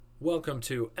Welcome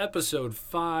to episode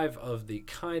 5 of the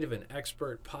Kind of an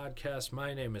Expert podcast.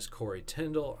 My name is Corey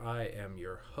Tyndall. I am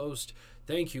your host.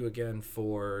 Thank you again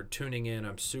for tuning in.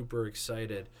 I'm super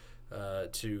excited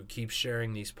to keep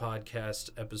sharing these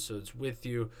podcast episodes with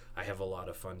you. I have a lot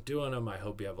of fun doing them. I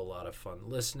hope you have a lot of fun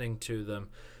listening to them.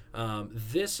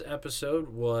 This episode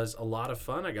was a lot of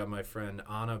fun. I got my friend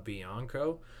Anna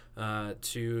Bianco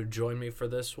to join me for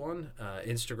this one.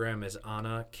 Instagram is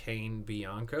Anna Kane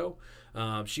Bianco.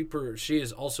 She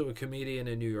is also a comedian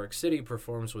in New York City,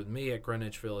 performs with me at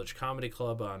Greenwich Village Comedy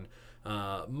Club on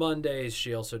Mondays.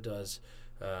 She also does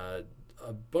a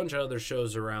bunch of other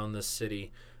shows around the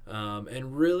city.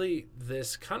 And really,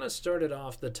 this kind of started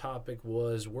off, the topic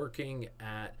was working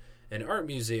at an art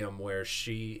museum where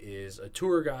she is a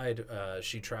tour guide.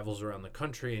 She travels around the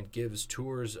country and gives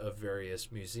tours of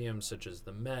various museums such as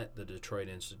the Met, the Detroit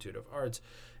Institute of Arts,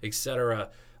 etc.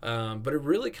 But it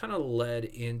really kind of led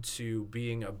into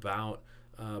being about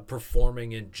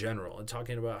performing in general and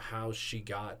talking about how she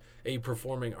got a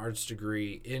performing arts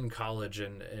degree in college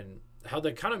and how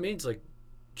that kind of means like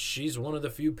she's one of the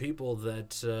few people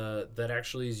that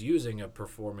actually is using a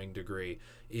performing degree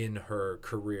in her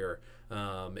career,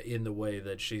 in the way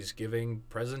that she's giving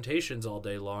presentations all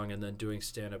day long and then doing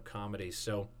stand-up comedy.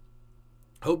 So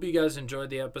hope you guys enjoyed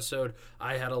the episode.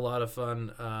 I had a lot of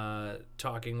fun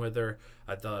talking with her.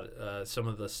 I thought some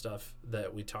of the stuff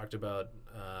that we talked about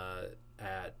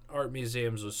at art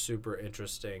museums was super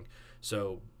interesting.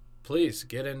 So please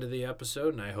get into the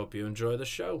episode, and I hope you enjoy the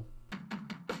show.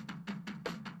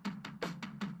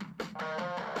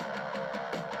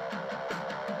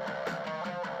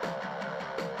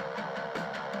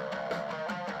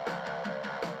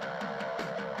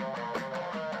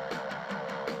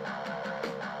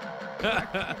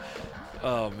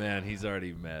 Oh man, he's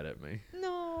already mad at me.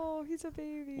 No, he's a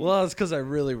baby. Well, it's because I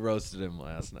really roasted him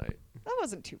last night. That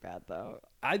wasn't too bad, though.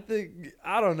 I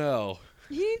don't know.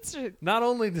 He needs to... Not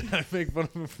only did I make fun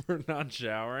of him for not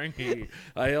showering,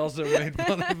 I also made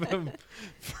fun of him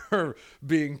for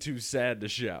being too sad to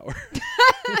shower.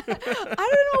 I don't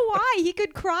know why. He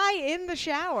could cry in the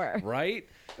shower. Right?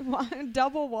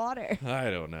 Double water. I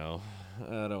don't know.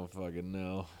 I don't fucking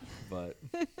know. But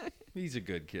he's a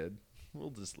good kid. We'll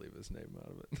just leave his name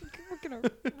out of it. We're going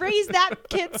to raise that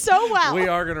kid so well. We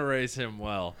are going to raise him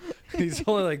well. He's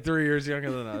only like 3 years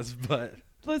younger than us, but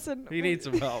listen, he needs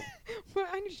some help.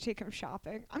 I need to take him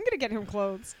shopping. I'm going to get him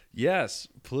clothes. Yes,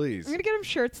 please. I'm going to get him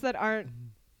shirts that aren't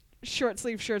short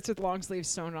sleeve shirts with long sleeves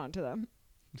sewn onto them.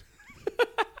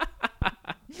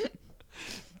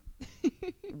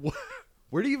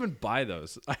 Where do you even buy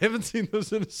those? I haven't seen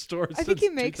those in a store since think he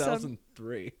makes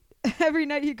 2003. Every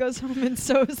night he goes home and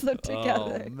sews them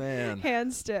together. Oh, man.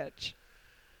 Hand stitch.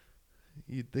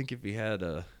 You'd think if he had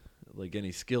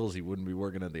any skills, he wouldn't be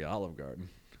working at the Olive Garden.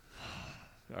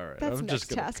 All right. That's I'm next just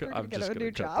gonna task. We're I'm gonna just get going a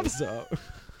new to cut job. this out.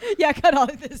 Yeah, cut all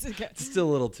of this again. It's still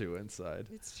a little too inside.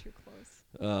 It's too close.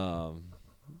 No,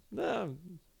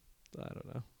 I don't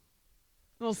know.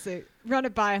 We'll see. Run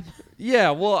it by him.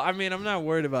 Yeah, well, I mean, I'm not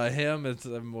worried about him.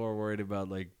 I'm more worried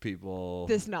about, people.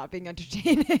 This not being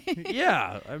entertaining.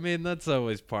 Yeah, I mean, that's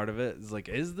always part of it. It's like,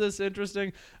 is this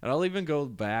interesting? And I'll even go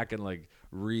back and,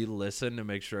 re-listen to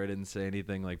make sure I didn't say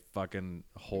anything, fucking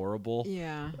horrible.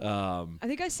 Yeah. I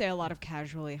think I say a lot of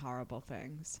casually horrible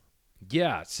things.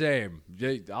 Yeah, same.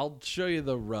 I'll show you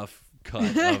the rough cut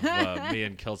of me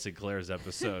and Kelsey Clare's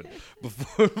episode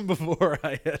before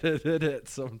I edited it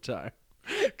sometime.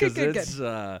 Because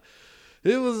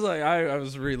it was like I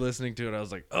was re-listening to it. I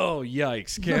was like, oh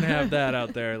yikes, can't have that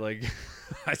out there.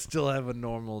 I still have a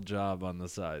normal job on the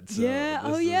side. So yeah.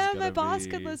 Oh yeah, my boss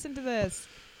could listen to this.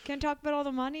 Can't talk about all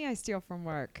the money I steal from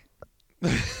work.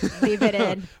 Leave it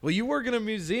in. Well, you work in a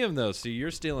museum though, so you're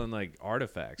stealing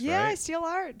artifacts, yeah, right? I steal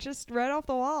art just right off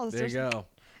the walls. There you go. You're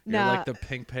Nah. like the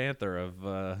Pink Panther of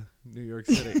New York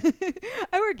City.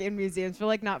 I work in museums,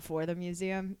 but not for the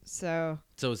museum, so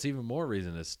it's even more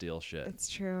reason to steal shit. it's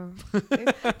true.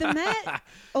 The Met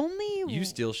only You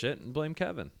steal shit and blame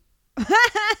Kevin.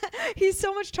 He's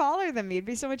so much taller than me. It'd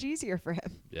be so much easier for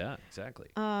him. Yeah, exactly.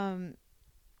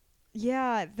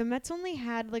 Yeah, the Mets only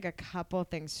had a couple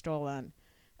things stolen,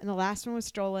 and the last one was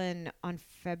stolen on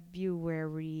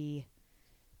February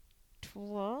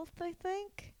 12th, I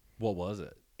think. What was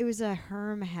it? It was a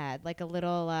Herm head, a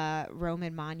little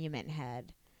Roman monument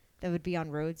head that would be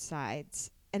on roadsides.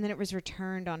 And then it was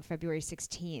returned on February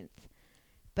 16th.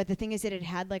 But the thing is that it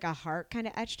had a heart kind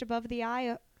of etched above the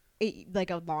eye,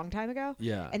 a long time ago.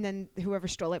 Yeah. And then whoever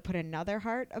stole it put another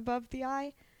heart above the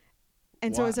eye.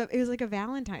 And so it was like a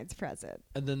Valentine's present.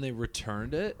 And then they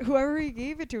returned it? Whoever he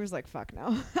gave it to was like, fuck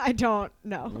no. I don't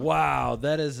know. Wow,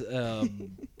 that is a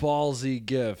ballsy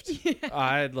gift. Yeah.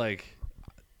 I'd like...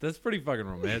 That's pretty fucking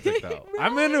romantic, though. Right?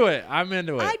 I'm into it. I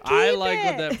like it.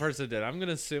 what that person did. I'm going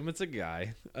to assume it's a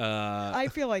guy. I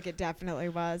feel like it definitely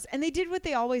was. And they did what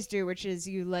they always do, which is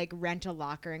you like rent a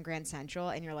locker in Grand Central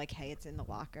and you're like, hey, it's in the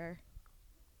locker.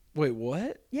 Wait,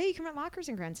 what? Yeah, you can rent lockers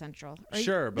in Grand Central.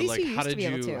 Sure, but like how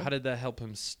did that help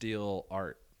him steal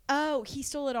art? Oh, he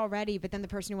stole it already, but then the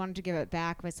person who wanted to give it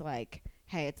back was like,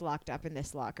 hey, it's locked up in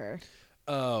this locker.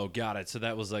 Oh, got it. So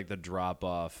that was like the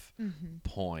drop-off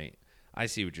point. I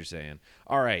see what you're saying.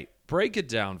 All right, break it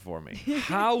down for me.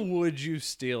 How would you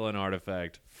steal an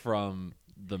artifact from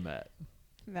the Met?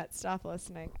 Met, stop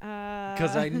listening.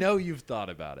 Because I know you've thought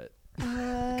about it.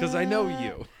 Because I know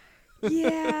you.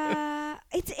 Yeah,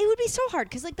 it would be so hard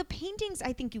because like the paintings,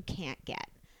 I think you can't get.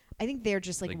 I think they're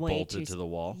just like way bolted to the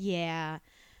wall. Yeah,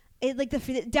 it like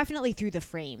definitely through the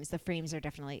frames. The frames are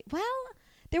definitely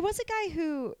there was a guy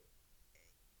who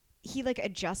he like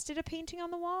adjusted a painting on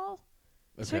the wall.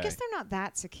 Okay. So I guess they're not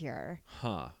that secure.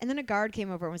 Huh. And then a guard came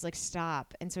over and was like,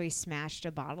 stop. And so he smashed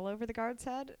a bottle over the guard's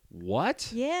head. What?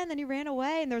 Yeah, and then he ran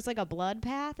away and there was like a blood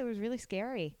path. It was really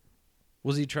scary.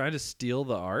 Was he trying to steal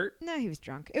the art? No, he was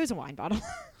drunk. It was a wine bottle.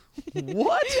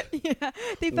 What? Yeah.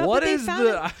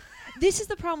 This is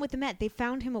the problem with the Met. They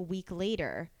found him a week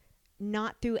later,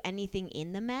 not through anything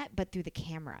in the Met, but through the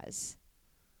cameras.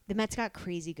 The Met's got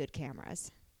crazy good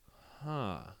cameras.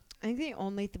 Huh. I think the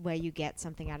only way you get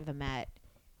something out of the Met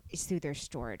is through their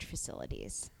storage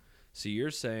facilities. So you're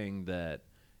saying that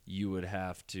you would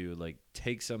have to like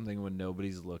take something when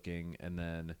nobody's looking and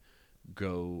then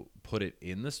go put it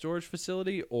in the storage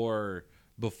facility, or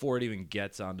before it even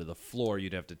gets onto the floor,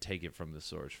 you'd have to take it from the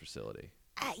storage facility?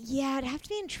 Yeah, it'd have to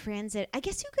be in transit. I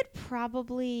guess you could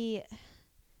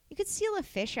steal a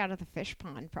fish out of the fish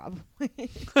pond, probably.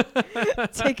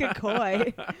 Take a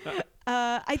koi.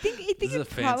 I think this is a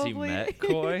fancy Met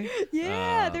koi.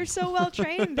 Yeah, they're so well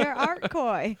trained. They're art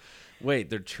koi. Wait,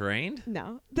 they're trained?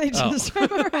 No, they just.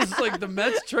 It's like the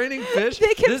Mets training fish.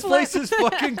 This place is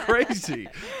fucking crazy.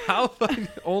 How have I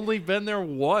only been there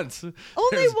once? Only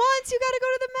once? You got to go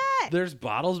to the Met. There's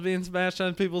bottles being smashed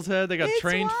on people's head. They got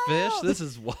trained fish. This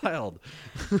is wild.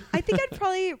 I think I'd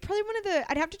probably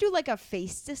I'd have to do like a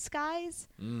face disguise,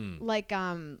 like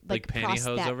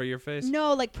pantyhose over your face.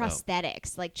 No, like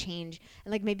prosthetics, like change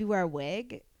and like maybe wear a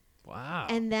wig. Wow.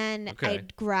 And then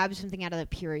I'd grab something out of the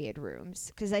period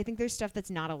rooms because I think there's stuff that's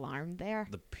not alarmed there.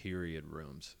 The period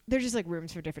rooms. They're just like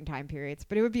rooms for different time periods.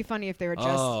 But it would be funny if they were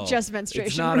just menstruation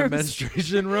rooms. It's not rooms. a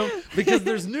menstruation room because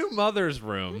there's new mothers'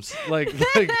 rooms.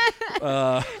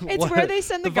 It's where they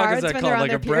send the guards when they're on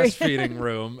their period. Like a breastfeeding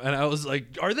room. And I was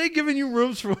like, are they giving you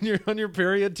rooms for when you're on your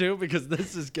period too? Because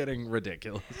this is getting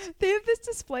ridiculous. They have this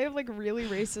display of like really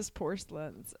racist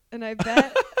porcelains. And I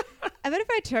bet if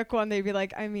I took one, they'd be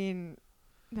like, I mean,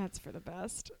 that's for the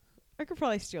best. I could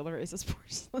probably steal the racist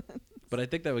porcelain. But I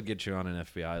think that would get you on an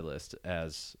FBI list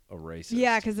as a racist.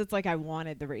 Yeah, because it's like I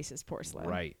wanted the racist porcelain.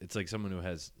 Right. It's like someone who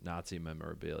has Nazi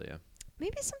memorabilia.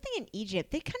 Maybe something in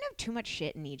Egypt. They kind of have too much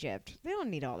shit in Egypt. They don't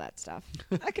need all that stuff.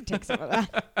 I could take some of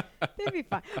that. They'd be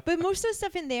fine. But most of the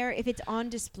stuff in there, if it's on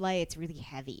display, it's really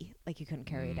heavy. Like you couldn't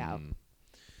carry it out.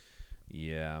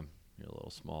 Yeah. You're a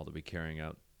little small to be carrying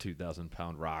out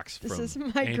 2,000-pound rocks this from is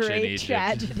my ancient great Egypt.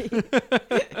 Tragedy. You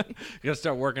gotta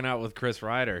start working out with Chris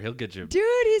Ryder. He'll get you dude,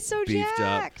 he's so beefed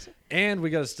jacked up. And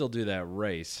we gotta still do that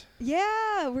race.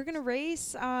 Yeah, we're gonna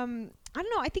race. I don't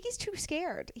know. I think he's too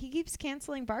scared. He keeps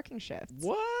canceling barking shifts.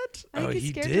 What? I think he's he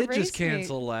scared did to just race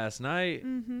cancel last night.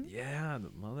 Mm-hmm. Yeah, the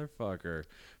motherfucker.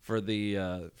 For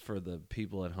the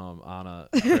people at home, Anna,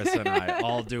 Chris, and I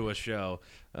all do a show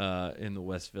in the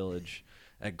West Village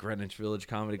at Greenwich Village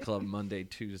Comedy Club Monday,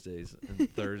 Tuesdays,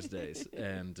 and Thursdays.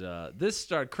 And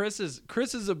Chris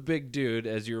is a big dude,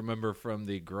 as you remember from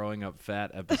the Growing Up Fat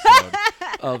episode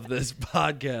of this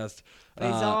podcast.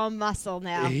 He's all muscle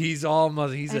now. He's all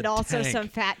muscle. He's and a also tank. some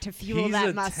fat to fuel he's that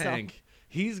a muscle. Tank.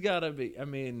 He's gotta be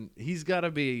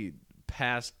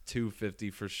past 250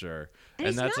 for sure. And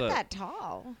he's not that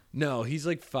tall. No, he's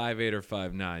like 5'8" or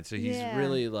 5'9". So he's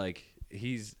really like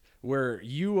he's where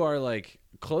you are like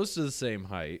close to the same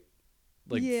height.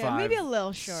 Like maybe a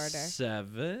little shorter.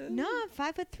 7? No, I'm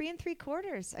 5'3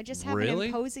 3/4. I just have an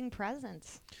imposing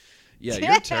presence. Yeah,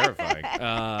 you're terrifying.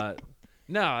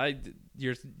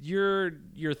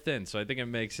 You're thin, so I think it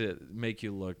make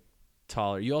you look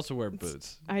taller. You also wear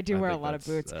boots. I do wear a lot of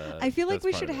boots. I feel like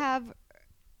we should have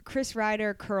Chris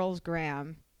Ryder curls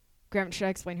Graham. Graham, should I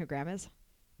explain who Graham is?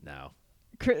 No.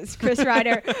 Chris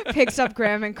Ryder picks up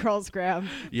Graham and curls Graham.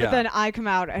 Yeah. But then I come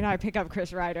out and I pick up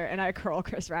Chris Ryder and I curl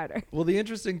Chris Ryder. Well, the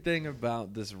interesting thing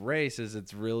about this race is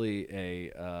it's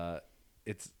really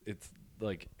it's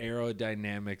like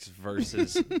aerodynamics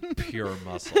versus pure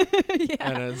muscle.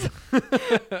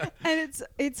 Yeah. And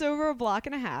it's over a block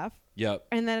and a half. Yep.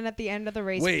 And then at the end of the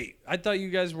race, Wait, I thought you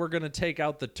guys were going to take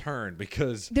out the turn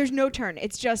because there's no turn.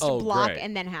 It's just block great.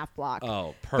 and then half block.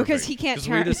 Oh, perfect. Because he can't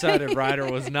turn. Because we decided Ryder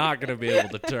was not going to be able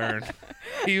to turn.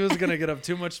 He was going to get up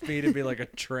too much speed and be like a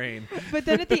train. But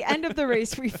then at the end of the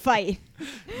race, we fight.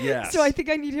 Yes. So I think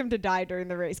I need him to die during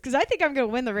the race because I think I'm going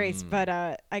to win the race, but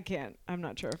I can't. I'm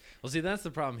not sure. Well, see, that's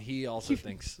the problem. He also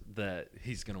thinks that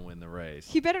he's going to win the race.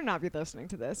 He better not be listening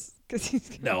to this because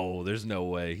he's No, there's no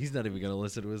way. He's not even going to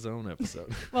listen to his own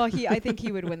episode. Well, I think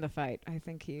he would win the fight. I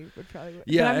think he would probably win.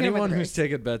 Yeah, But I'm gonna win anyone the who's race.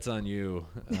 taking bets on you,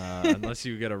 unless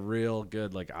you get a real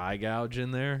good like eye gouge in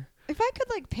there. If I could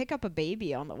like pick up a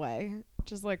baby on the way,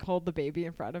 just like hold the baby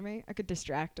in front of me, I could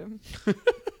distract him.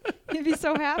 He'd be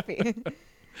so happy.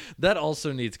 That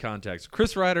also needs context.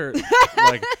 Chris Ryder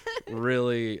like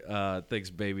really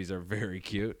thinks babies are very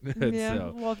cute. And Yeah,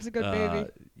 so, loves a good baby.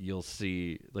 You'll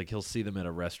see, like he'll see them at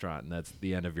a restaurant, and that's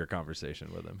the end of your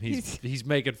conversation with him. He's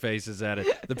making faces at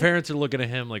it. The parents are looking at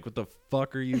him like, "What the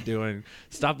fuck are you doing?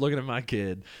 Stop looking at my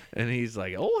kid." And he's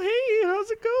like, "Oh hey, how's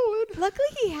it going?" Luckily,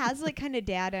 he has like kind of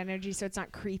dad energy, so it's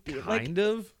not creepy. Kind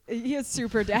of. He has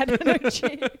super dad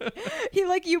energy. He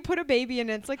like you put a baby in,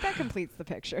 and it's like that completes the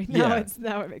picture. Now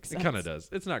it makes sense. It kind of does.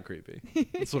 It's not creepy.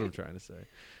 That's what I'm trying to say.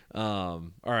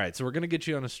 All right, so we're gonna get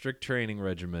you on a strict training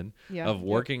regimen of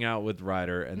working out with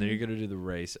Ryder, and then you're gonna do the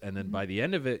race, and then by the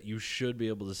end of it, you should be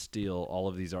able to steal all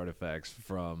of these artifacts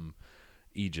from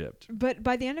Egypt. But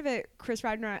by the end of it, Chris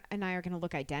Ryder and I are going to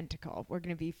look identical. We're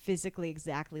going to be physically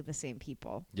exactly the same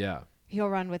people. Yeah. He'll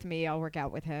run with me. I'll work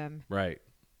out with him. Right.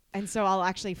 And so I'll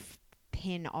actually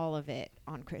pin all of it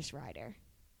on Chris Ryder.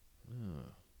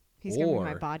 He's going to be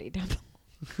my body double.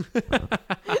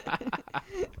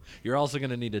 You're also going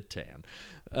to need a tan.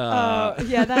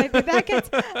 Yeah, that gets...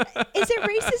 Is it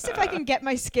racist if I can get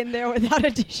my skin there without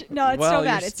addition? No, it's well, so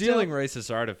bad. You're stealing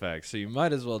racist artifacts, so you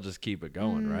might as well just keep it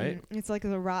going, right? It's like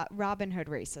the Robin Hood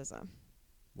racism.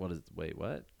 Wait,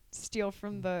 what? Steal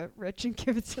from the rich and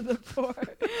give it to the poor.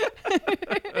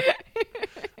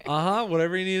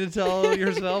 Whatever you need to tell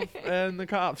yourself and the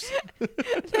cops.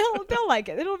 They'll like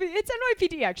it. It's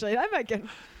NYPD actually. I might get.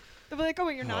 They'll be like, "Oh,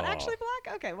 wait, you're not actually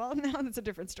black? Okay, well now that's a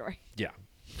different story." Yeah.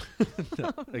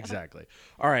 No, exactly.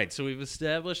 All right, so we've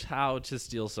established how to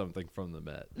steal something from the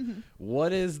Met.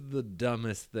 What is the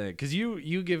dumbest thing? Because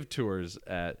you give tours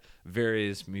at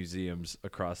various museums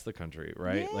across the country,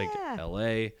 right? Yeah. Like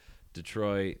L.A.,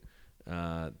 Detroit.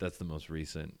 That's the most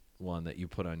recent one that you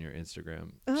put on your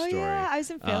Instagram story. Yeah, I was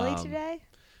in Philly today.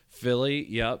 Philly,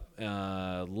 yep.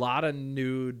 A lot of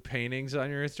nude paintings on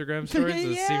your Instagram stories.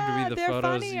 Those seem to be the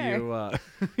photos funnier.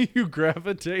 You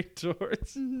gravitate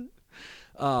towards.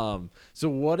 So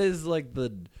what is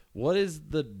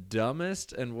the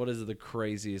dumbest and what is the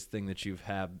craziest thing that you've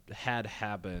had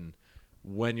happen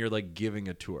when you're like giving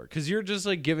a tour? Because you're just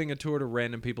like giving a tour to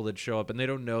random people that show up and they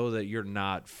don't know that you're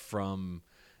not from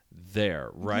there,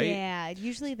 right? Yeah,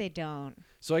 usually they don't.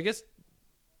 So I guess,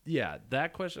 yeah,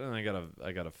 that question. And I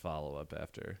gotta follow up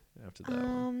after that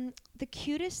one. The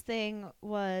cutest thing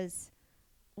was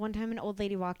one time an old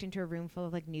lady walked into a room full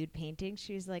of like nude paintings.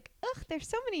 She was like, "Ugh, there's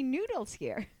so many noodles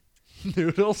here."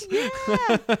 Noodles? Yeah,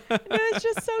 it was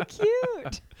just so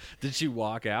cute. Did she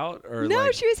walk out or no?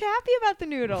 like... She was happy about the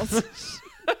noodles.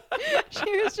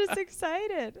 She was just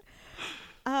excited.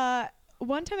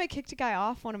 One time I kicked a guy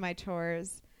off one of my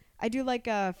tours. I do like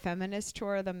a feminist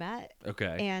tour of the Met.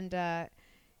 Okay. And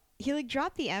he like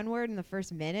dropped the N-word in the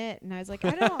first minute, and I was like, I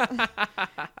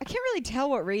can't really tell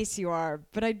what race you are,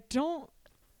 but I don't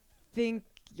think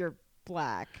you're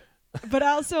black. But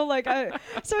also like, so I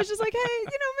was just like, hey,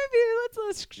 maybe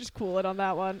let's just cool it on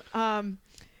that one. And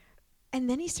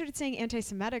then he started saying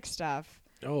anti-Semitic stuff.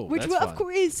 Oh, which that's of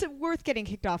course is worth getting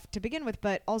kicked off to begin with.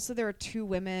 But also there are two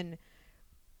women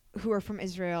who are from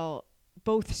Israel,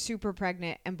 both super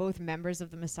pregnant and both members of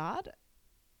the Mossad.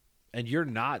 And you're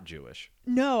not Jewish.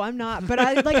 No, I'm not. But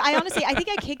I honestly, I think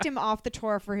I kicked him off the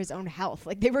tour for his own health.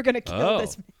 Like they were going to kill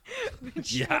this,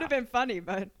 which would have been funny,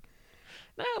 but.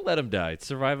 Nah, let him die. It's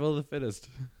survival of the fittest.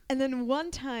 And then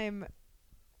one time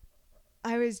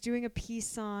I was doing a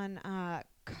piece on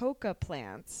coca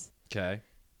plants. Okay.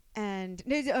 And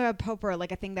popper,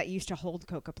 like a thing that used to hold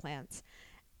coca plants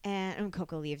and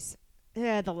coca leaves.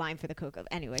 The line for the coca.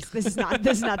 Anyways, this is not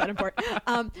that important.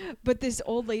 But this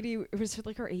old lady, it was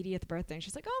like her 80th birthday, and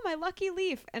she's like, "Oh, my lucky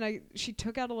leaf!" And she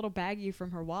took out a little baggie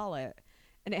from her wallet,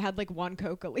 and it had like one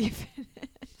coca leaf in it.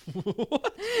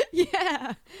 What?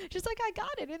 Yeah. She's like, I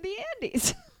got it in the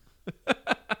Andes.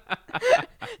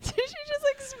 So she just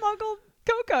like smuggled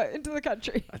coca into the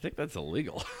country. I think that's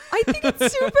illegal. I think it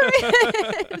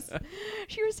super is.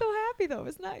 She was so happy though. It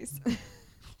was nice.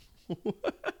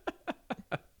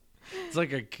 It's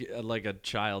like a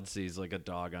child sees like a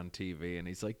dog on TV and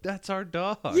he's like, "That's our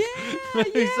dog." Yeah,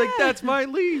 He's like, "That's my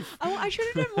leaf." Oh, I should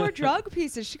have done more drug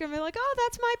pieces. She could be like, "Oh,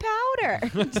 that's my powder."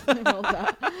 Just like, hold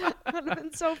up. That would have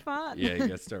been so fun. Yeah, you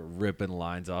gotta start ripping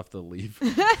lines off the leaf.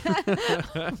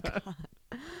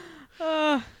 Oh,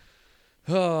 God.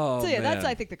 Oh, So yeah, that's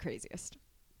man. I think the craziest.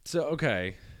 So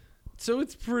okay. So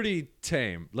it's pretty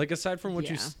tame. Like aside from what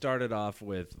you Yeah. started off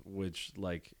with, which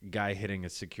like guy hitting a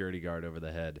security guard over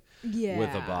the head Yeah. with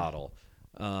a bottle.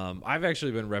 I've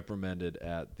actually been reprimanded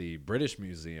at the British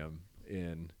Museum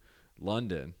in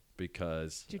London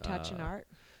because Did you touch an art?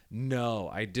 No,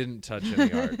 I didn't touch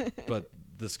any art, but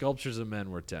the sculptures of men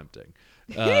were tempting.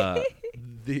 No,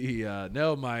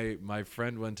 my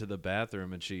friend went to the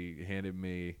bathroom and she handed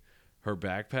me her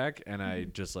backpack and I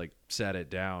just like set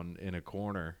it down in a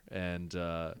corner and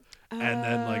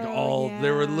then like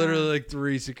there were literally like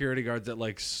 3 security guards that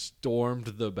like stormed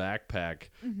the backpack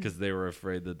because they were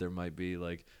afraid that there might be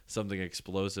like something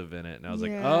explosive in it, and I was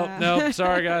like, oh no,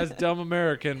 sorry guys, dumb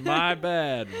American, my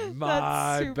bad,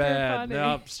 my super bad. funny.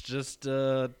 Nope, it's just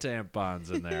tampons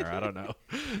in there. I don't know.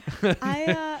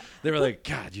 They were like,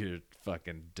 God, you're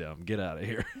fucking dumb. Get out of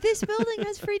here. This building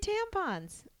has free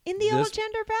tampons in the all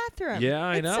gender bathroom. Yeah,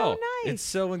 I it's know. So nice. It's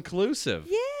so inclusive.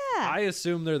 Yeah. I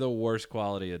assume they're the worst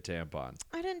quality of tampons.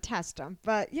 I didn't test them,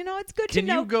 but you know it's good Can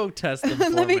to know. you go test them for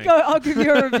Let me go. I'll give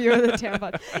you a review of the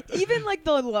tampon. Even like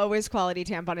the lowest quality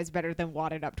tampon is better than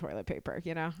wadded up toilet paper.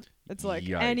 You know, it's like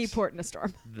any Yikes. port in a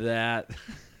storm. That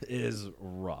is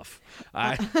rough.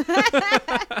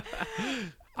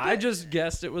 I just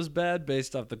guessed it was bad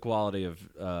based off the quality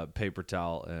of paper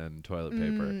towel and toilet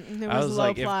paper. It I was low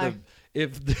like, ply.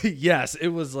 yes, it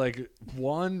was like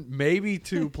 1, maybe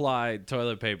 2 ply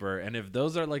toilet paper, and if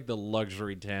those are like the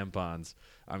luxury tampons,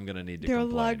 I'm gonna need to They're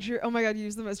complain. luxury. Oh my God,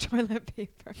 use them as toilet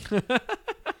paper.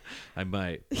 I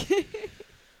might.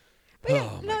 But yeah,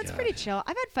 Oh no, my it's God. pretty chill.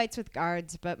 I've had fights with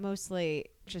guards, but mostly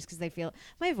just because they feel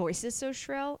my voice is so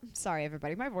shrill. Sorry,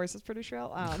 everybody, my voice is pretty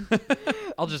shrill.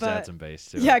 I'll just but- add some bass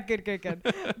to Yeah, it.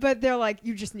 good. But they're like,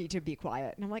 you just need to be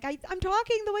quiet, and I'm like, I'm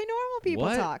talking the way normal people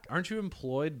What? talk. Aren't you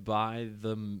employed by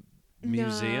the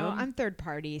museum? No, I'm third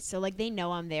party, so like they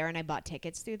know I'm there, and I bought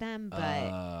tickets through them. But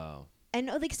Oh. and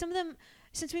like some of them,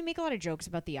 since we make a lot of jokes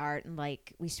about the art and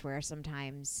like we swear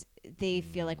sometimes, they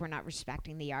feel like we're not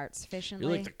respecting the art sufficiently.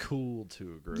 You're like the cool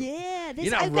tour group. Yeah,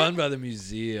 You're not run by the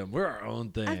museum. We're our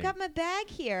own thing. I've got my bag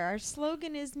here. Our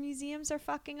slogan is "Museums are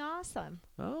fucking awesome."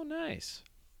 Oh, nice.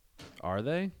 Are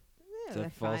they? Yeah, Is they're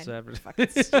that false fine. advertising?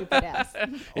 Fucking stupid ass.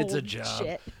 It's a old job.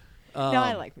 Shit. No,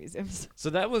 I like museums.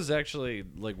 So that was actually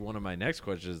like one of my next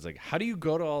questions. Like, how do you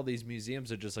go to all these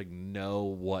museums and just like know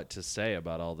what to say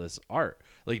about all this art?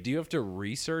 Like, do you have to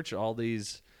research all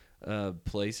these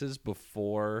places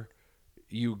before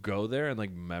you go there and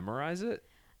like memorize it?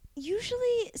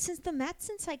 Usually, since the Met's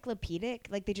encyclopedic,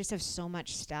 like they just have so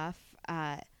much stuff.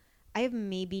 I have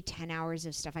maybe 10 hours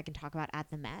of stuff I can talk about at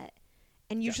the Met,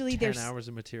 and usually 10 there's hours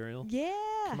of material. Yeah.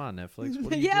 Come on, Netflix.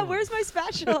 What are you Yeah, doing? where's my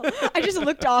special? I just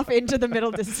looked off into the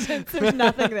middle distance. There's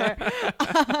nothing there.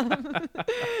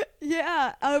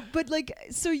 But like,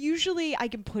 so usually I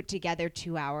can put together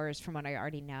 2 hours from what I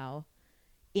already know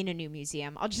in a new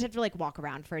museum. I'll just have to like walk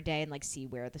around for a day and like see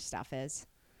where the stuff is.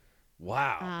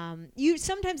 Wow.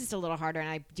 Sometimes it's a little harder, and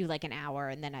I do like an hour,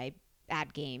 and then I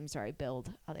add games or I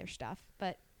build other stuff.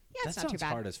 But yeah, it's that not too sounds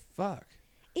bad. hard as fuck.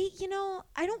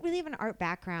 I don't really have an art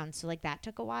background, so like that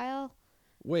took a while.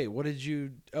 Wait, what did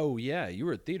you? Oh yeah, you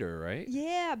were at theater, right?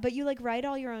 Yeah, but you like write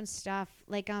all your own stuff.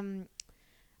 Like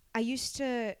I used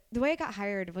to. The way I got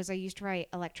hired was I used to write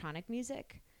electronic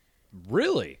music.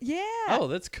 Really? Yeah. Oh,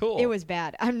 that's cool. It was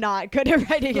bad. I'm not good at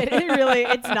writing it.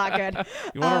 It's not good.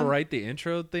 You want to write the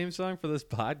intro theme song for this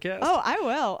podcast? Oh, I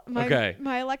will. Okay.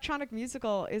 My electronic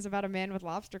musical is about a man with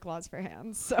lobster claws for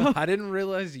hands. So I didn't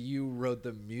realize you wrote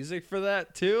the music for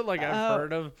that too. Like I've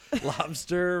heard of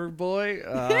Lobster Boy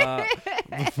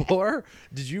before.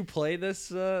 Did you play this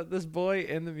boy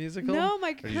in the musical? no,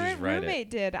 my Or did you just current write it? roommate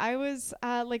did. I was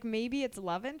like maybe it's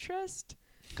love interest.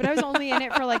 But I was only in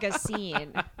it for like a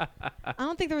scene. I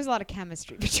don't think there was a lot of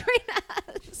chemistry between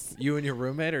us. You and your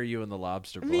roommate, or you and the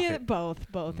Lobster Boy? Me, both,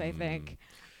 I think.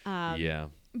 Yeah.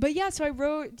 But yeah, so I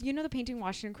wrote. Do you know the painting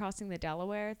Washington Crossing the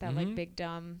Delaware? That like big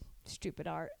dumb stupid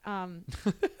art.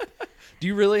 Do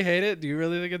you really hate it? Do you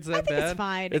really think it's that bad? It's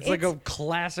fine. It's like a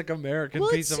classic American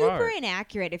piece it's of art. super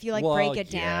inaccurate if you break it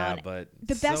down. Yeah, but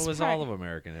the best so is part, all of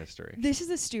American history. This is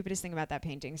the stupidest thing about that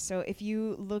painting. So if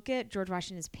you look at George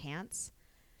Washington's pants,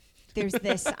 there's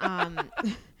this.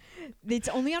 It's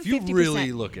only on 50%. You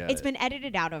really look at it. It's been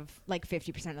edited out of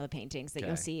 50% of the paintings that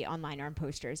you'll see online or on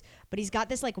posters. But he's got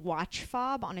this watch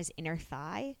fob on his inner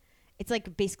thigh. It's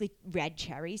basically red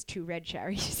cherries, 2 red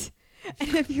cherries.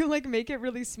 And if you make it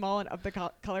really small and up the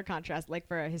color contrast, like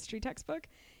for a history textbook,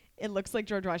 it looks like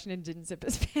George Washington didn't zip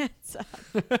his pants up.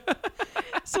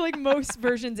 So most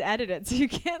versions edit it, so you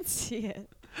can't see it.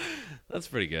 That's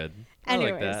pretty good.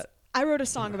 Anyways, I like that. I wrote a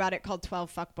song about it called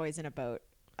 12 Fuckboys in a Boat.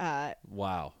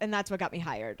 Wow. And that's what got me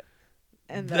hired.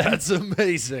 And that's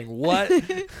amazing. What?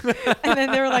 And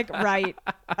then they were write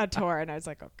a tour. And I was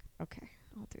like, okay,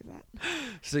 I'll do that.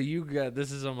 So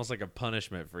this is almost like a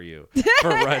punishment for you for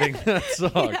writing that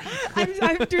song. Yeah,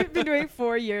 I've been doing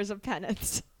 4 years of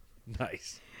penance.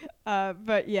 Nice.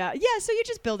 But yeah, so you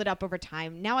just build it up over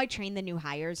time. Now I train the new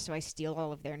hires, so I steal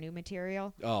all of their new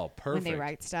material. Oh, perfect. When they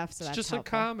write stuff, so it's that's just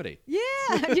helpful. like comedy. Yeah,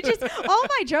 all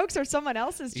my jokes are someone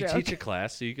else's You joke. teach a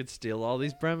class so you could steal all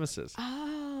these premises.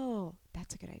 Oh,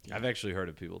 that's a good idea. I've actually heard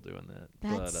of people doing that.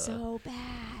 That's so bad.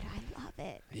 I love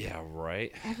it. Yeah,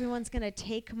 right. Everyone's gonna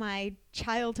take my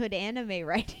childhood anime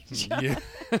writing job. Yeah.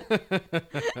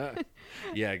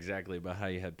 Yeah, exactly. About how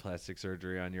you had plastic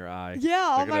surgery on your eye. Yeah,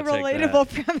 all my relatable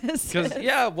premises.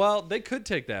 Because they could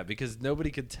take that because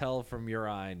nobody could tell from your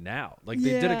eye now. They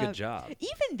did a good job.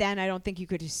 Even then, I don't think you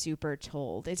could super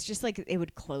told. It's just it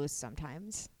would close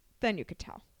sometimes. Then you could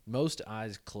tell. Most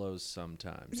eyes close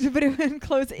sometimes. But it wouldn't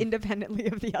close independently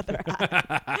of the other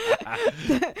eye.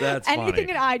 That's Anything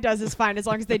funny. an eye does is fine as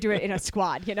long as they do it in a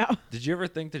squad, Did you ever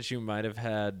think that you might have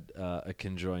had a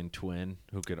conjoined twin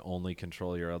who could only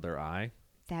control your other eye?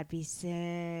 That'd be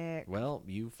sick. Well,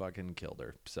 you fucking killed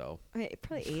her, so. I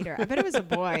probably ate her. I bet it was a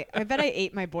boy. I bet I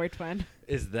ate my boy twin.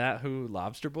 Is that who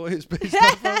Lobster Boy is based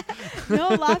off of? No,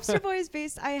 Lobster Boy is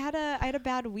based. I had a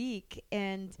bad week,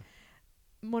 and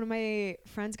one of my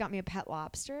friends got me a pet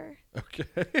lobster. Okay.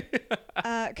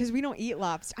 Because we don't eat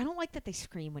lobster. I don't like that they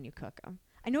scream when you cook them.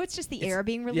 I know it's just the air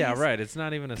being released. Yeah, right. It's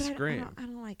not even a scream. I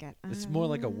don't like it. It's more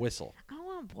like a whistle. I don't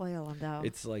want to boil them though.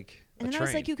 It's like and then a I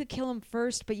was train. like, you could kill them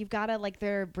first, but you've got to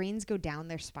their brains go down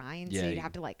their spine, so you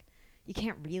have to you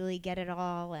can't really get it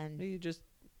all. And you just,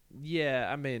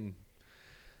 I mean,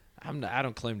 I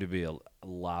don't claim to be a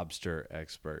lobster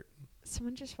expert.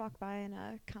 Someone just walked by in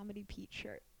a Comedy Pete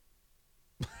shirt.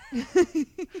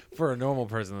 For a normal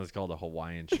person, that's called a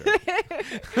Hawaiian shirt.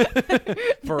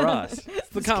 For us, it's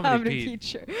the Comedy Pete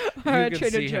shirt. You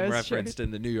can see him referenced in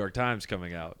the New York Times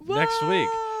coming out next week.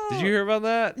 Did you hear about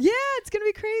that? Yeah, it's gonna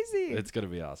be crazy. It's gonna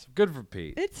be awesome. Good for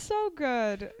Pete. It's so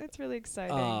good. It's really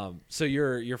exciting. So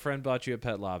your friend bought you a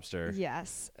pet lobster.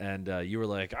 Yes. And you were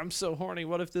like, I'm so horny.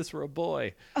 What if this were a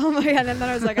boy? Oh my god! And then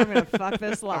I was like, I'm gonna fuck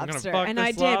this lobster, fuck and this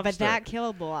I did, lobster. but that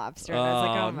killed the lobster. And I was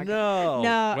like, oh my no. god!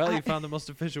 No. Well, you found the most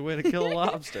efficient way to kill a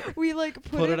lobster. We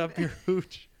put it up your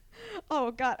hooch. Oh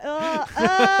god! I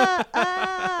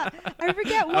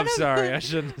forget. I'm sorry, I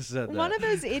shouldn't have said that. One of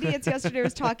those idiots yesterday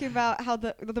was talking about how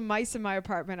the mice in my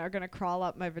apartment are gonna crawl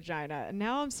up my vagina, and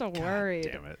now I'm so worried.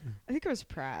 Damn it! I think it was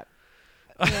Pratt.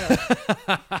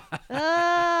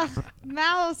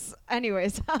 Mouse.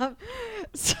 Anyways,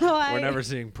 we're never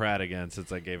seeing Pratt again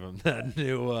since I gave him that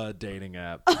new dating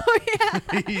app. Oh yeah,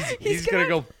 he's gonna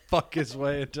go fuck his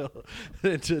way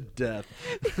into death.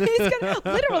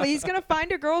 He's gonna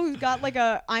find a girl who's got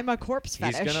I'm a corpse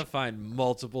fetish. He's gonna find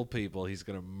multiple people. He's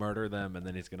gonna murder them, and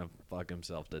then he's gonna fuck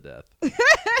himself to death.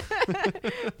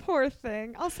 Poor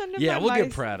thing. I'll send him. Yeah, we'll mice.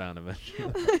 get Pratt on him.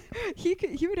 He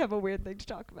would have a weird thing to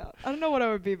talk about. I don't know what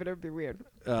I would be, but it would be weird.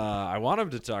 I want him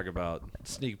to talk about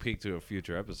sneak peek to a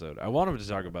future episode. I want him to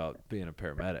talk about being a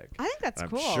paramedic. I think that's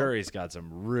cool. I'm sure he's got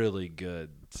some really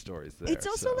good stories there. It's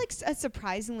also a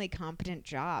surprisingly competent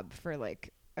job for a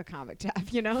comic to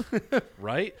have,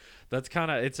 Right? That's kind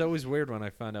of. It's always weird when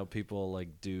I find out people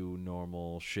do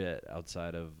normal shit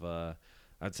outside of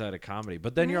comedy.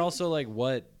 But then you're also like,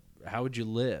 what? How would you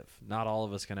live? Not all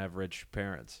of us can have rich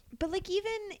parents. But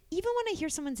even when I hear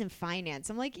someone's in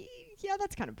finance, I'm like, yeah,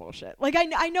 that's kind of bullshit.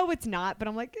 I know it's not, but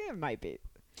I'm like, it might be.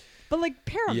 But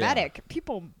paramedic,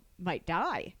 people might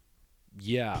die.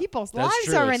 Yeah, people's that's lives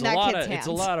true. are It's in that kid's hands. It's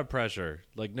a lot of pressure.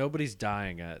 Nobody's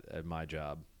dying at my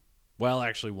job. Well,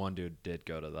 actually, one dude did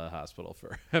go to the hospital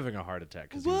for having a heart attack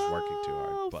because he was working too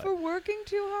hard. But for working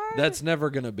too hard? That's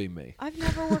never going to be me. I've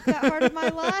never worked that hard in my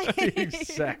life.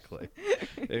 Exactly.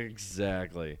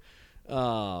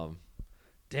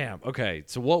 Damn. Okay.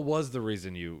 So what was the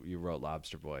reason you wrote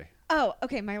Lobster Boy? Oh,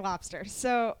 okay, my lobster.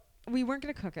 So we weren't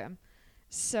going to cook him.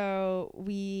 So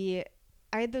I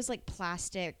had those like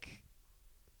plastic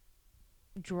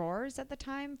drawers at the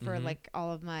time for like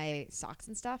all of my socks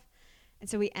and stuff. And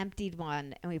so we emptied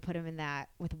one and we put him in that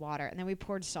with water. And then we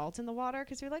poured salt in the water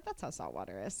because we were like, that's how salt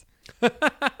water is.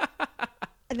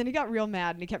 And then he got real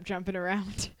mad and he kept jumping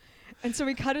around. And so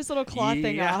we cut his little claw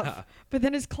thing off. But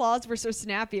then his claws were so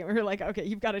snappy and we were like, okay,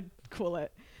 you've got to cool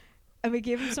it. And we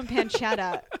gave him some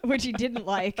pancetta, which he didn't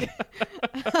like.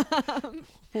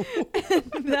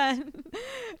 And then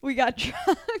we got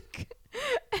drunk.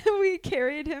 And we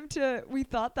carried him to, we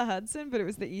thought the Hudson, but it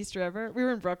was the East River. We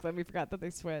were in Brooklyn. We forgot that they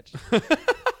switched.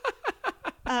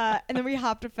 And then we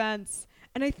hopped a fence.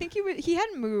 And I think he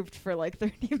hadn't moved for like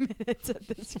 30 minutes at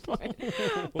this point.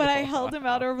 But I held him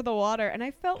out over the water. And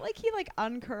I felt like he like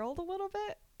uncurled a little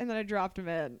bit. And then I dropped him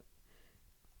in.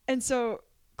 And so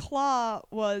Claw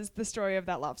was the story of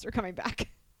that lobster coming back.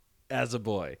 As a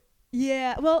boy.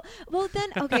 Yeah. Well then,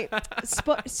 okay.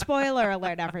 Spoiler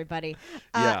alert, everybody.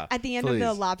 At the end of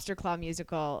the Lobster Claw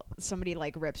musical, somebody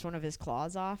like rips one of his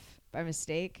claws off by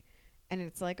mistake. And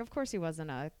it's like, of course he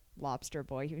wasn't a lobster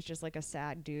boy. He was just like a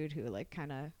sad dude who like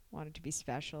kind of wanted to be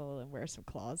special and wear some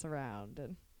claws around.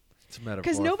 And it's a metaphor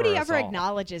because nobody ever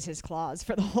acknowledges his claws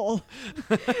for the whole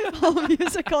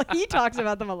musical. He talks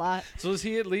about them a lot. So was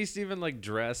he at least even like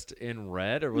dressed in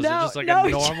red, or was No, it just like no, a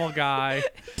normal guy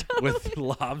Totally. with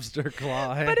lobster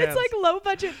claw hands? But it's like low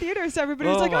budget theater, so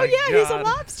everybody's Oh like, my "Oh yeah, he's a God.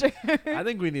 lobster." I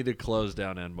think we need to close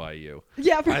down NYU.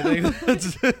 Yeah, I probably. think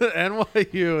that's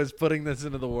NYU is putting this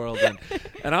into the world,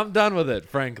 and I'm done with it.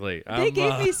 Frankly, They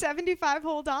gave me $75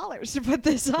 whole to put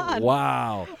this on.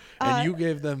 Wow, and you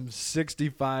gave them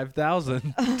 $65,000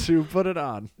 to put it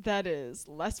on. That is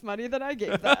less money than I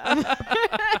gave them.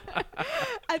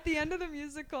 At the end of the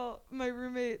musical, my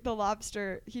roommate, the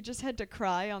lobster, he just had to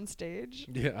cry on stage.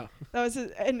 Yeah, That was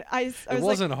his, and I was it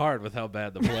wasn't hard with how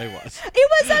bad the play was.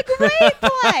 It was a great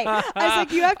play. I was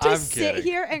like, you have to I'm sit kidding.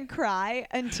 here and cry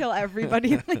until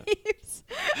everybody leaves.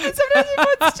 And sometimes you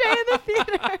would stay in the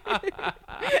theater.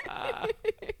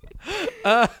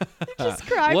 Just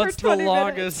cry What's for 20 the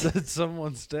longest minutes. that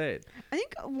someone stayed? I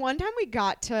think one time we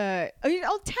got to, 10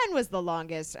 was the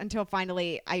longest until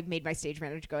finally I made my stage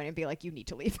manager go in and be like, you need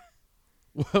to leave.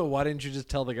 Why didn't you just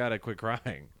tell the guy to quit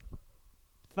crying?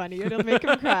 Funny, it'll make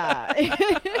him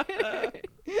cry.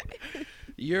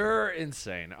 You're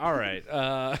insane. All right.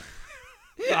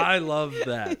 I love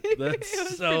that. That's It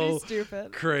was so pretty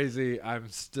stupid. crazy. I'm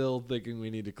still thinking we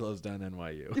need to close down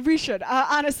NYU. We should.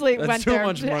 Honestly, That's went too there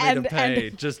much money and, to pay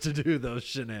and- just to do those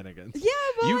shenanigans. yeah,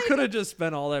 well, You I could have just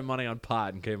spent all that money on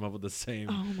pot and came up with the same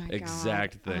Oh my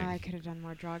exact God. thing. I could have done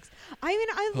more drugs. I mean,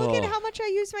 I look at Oh. how much I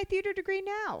use my theater degree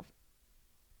now.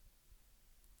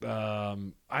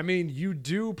 I mean, you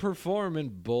do perform in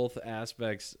both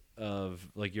aspects of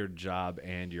like your job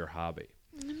and your hobby.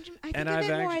 I think And of I've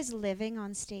it more actu- as living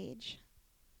on stage.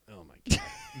 Oh my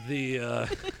god.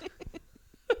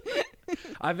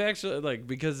 I've actually like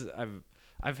because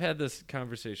I've had this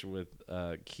conversation with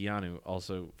Keanu,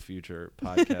 also future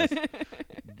podcast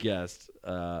guest,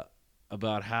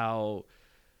 about how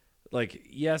like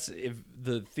yes, if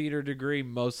the theater degree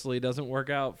mostly doesn't work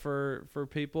out for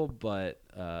people, but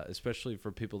especially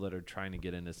for people that are trying to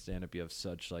get into stand up, you have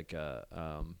such like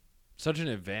a such an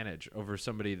advantage over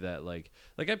somebody that like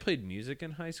I played music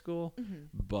in high school,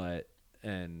 but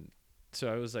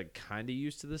so I was like kind of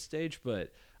used to the stage,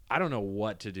 but I don't know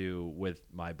what to do with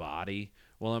my body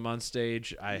while I'm on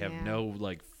stage. I have no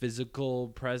like physical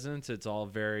presence. It's all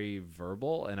very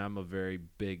verbal, and I'm a very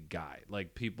big guy.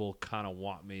 Like people kind of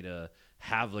want me to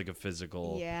have like a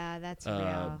physical that's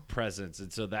real. presence.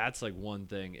 And so that's like one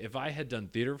thing. If I had done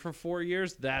theater for 4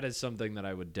 years, that is something that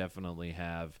I would definitely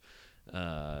have.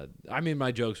 I mean,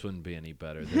 my jokes wouldn't be any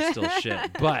better. They're still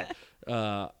shit. But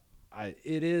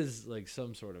it is like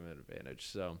some sort of an advantage.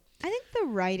 So I think the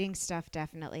writing stuff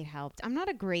definitely helped. I'm not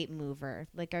a great mover.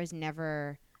 Like I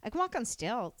can walk on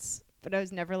stilts, but I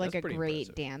was never like That's a pretty great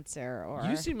impressive. dancer. Or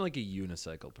you seem like a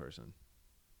unicycle person.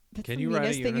 That's Can the you ride a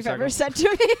meanest thing you've ever unicycle? said to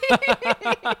me.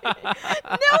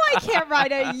 No, I can't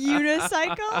ride a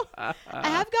unicycle. I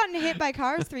have gotten hit by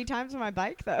cars 3 times on my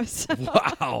bike, though. So.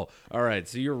 Wow. All right.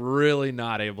 So you're really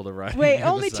not able to ride. Wait, a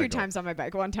only 2 unicycle. times on my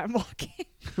bike, 1 time walking.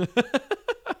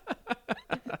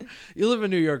 You live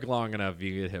in New York long enough,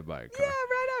 you get hit by a car. Yeah,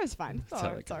 right. I was fine. That's how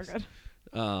it It's all goes.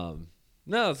 good.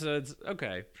 No, so it's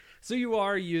okay. So you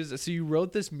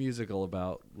wrote this musical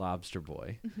about Lobster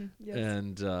Boy, Yes.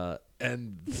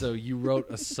 and so you wrote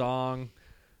a song.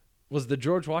 Was the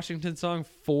George Washington song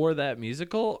for that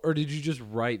musical, or did you just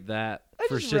write that I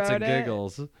for just shits wrote and it.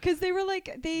 giggles? Because they were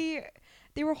like,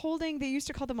 They used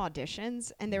to call them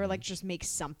auditions, and they were like, just make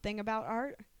something about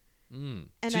art. Mm.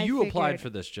 And So I you applied figured- for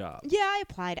this job? Yeah, I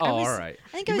applied. Oh, I was, all right.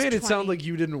 I think You I was made it sound 20. like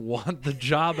you didn't want the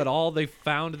job at all. They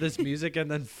found this music and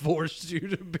then forced you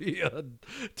to be a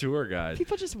tour guide.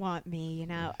 People just want me, you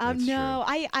know. That's No,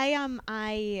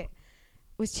 I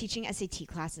was teaching SAT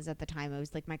classes at the time. It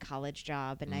was like my college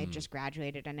job, and I had just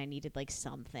graduated, and I needed like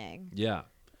something. Yeah.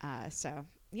 So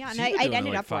yeah, So and you've I been doing it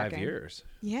ended like up 5 working. years.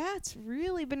 Yeah, it's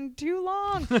really been too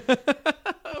long. I'm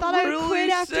Thought I would quit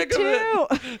after sick of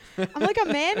it. 2. I'm like a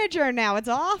manager now. It's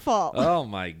awful. Oh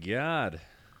my God.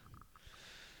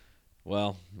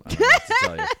 Well, I don't know what to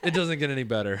tell you. It doesn't get any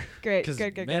better. Great, Because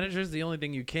good. manager's the only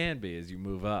thing you can be as you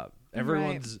move up.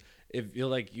 Everyone's if you're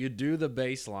like you do the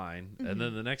baseline and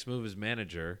then the next move is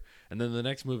manager and then the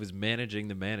next move is managing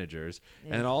the managers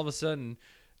and all of a sudden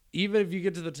even if you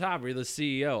get to the top, you're the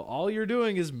CEO, all you're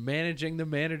doing is managing the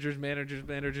manager's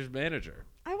manager.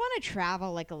 I want to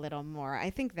travel like a little more. I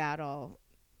think that'll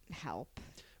help.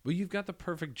 Well, you've got the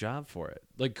perfect job for it.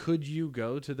 Like, could you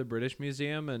go to the British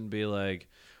Museum and be like,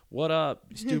 what up,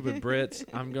 stupid Brits?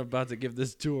 I'm about to give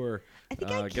this tour. I think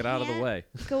I get out of the way.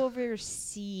 Go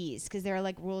overseas because there are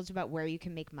like rules about where you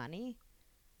can make money.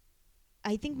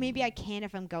 I think maybe I can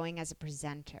if I'm going as a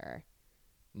presenter.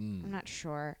 I'm not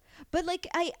sure. But like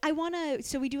I want to,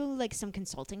 so we do like some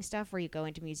consulting stuff where you go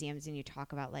into museums and you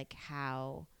talk about like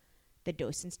how the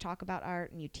docents talk about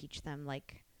art and you teach them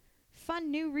like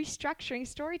fun new restructuring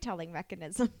storytelling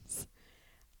mechanisms.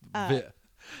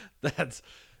 That's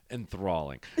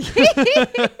enthralling. But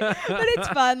it's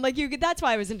fun. Like that's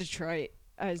why I was in Detroit.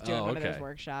 I was doing one of those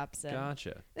workshops. And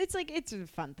Gotcha. it's like, it's a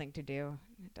fun thing to do.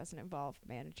 It doesn't involve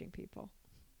managing people.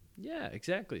 Yeah,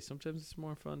 exactly. Sometimes it's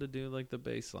more fun to do like the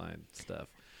baseline stuff.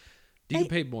 Do you get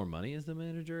paid more money as the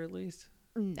manager at least?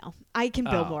 No, I can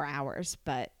bill more hours,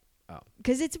 but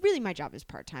because it's really my job is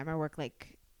part-time. I work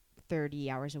like 30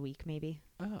 hours a week maybe.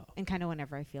 Oh. And kind of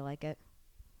whenever I feel like it.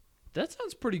 That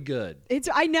sounds pretty good.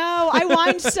 I know. I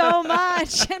whine so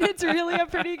much and it's really a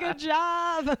pretty good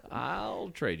job. I'll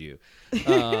trade you.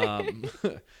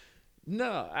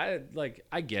 No,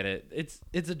 I get it.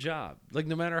 It's a job. Like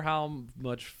no matter how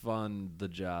much fun the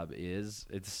job is,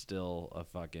 it's still a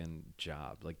fucking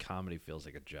job. Like comedy feels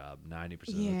like a job 90% of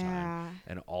the time.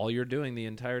 And all you're doing the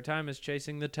entire time is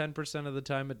chasing the 10% of the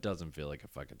time it doesn't feel like a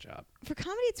fucking job. For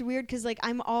comedy it's weird cuz like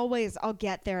I'll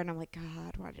get there and I'm like,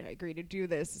 God, why did I agree to do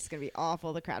this? It's going to be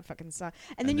awful. The crowd fucking sucks.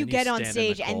 And then you get on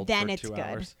stage and then it's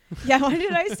good. Yeah, why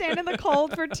did I stand in the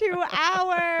cold for 2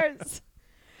 hours?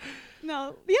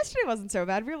 No, yesterday wasn't so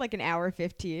bad. We were like an hour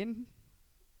 15.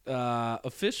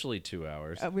 Officially 2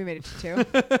 hours. We made it to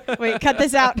 2. Wait, cut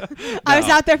this out. No. I was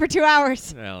out there for 2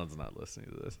 hours. Alan's not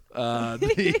listening to this.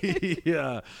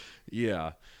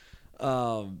 Yeah.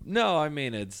 No, I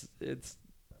mean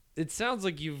it sounds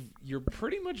like you're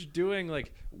pretty much doing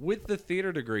like with the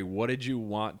theater degree. What did you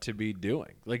want to be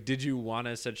doing? Like, did you want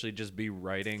to essentially just be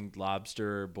writing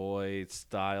Lobster Boy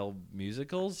style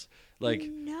musicals? Like,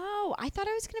 no, I thought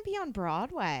I was going to be on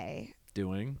Broadway.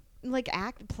 Doing like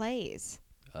act plays.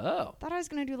 Oh. Thought I was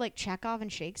going to do like Chekhov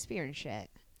and Shakespeare and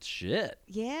shit. Shit.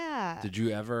 Yeah. Did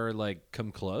you ever like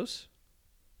come close?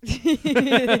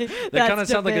 That kind of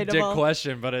sounds like a dick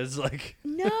question, but it's like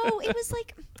no, it was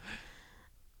like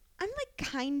I'm like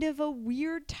kind of a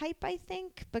weird type, I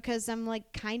think, because I'm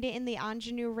like kind of in the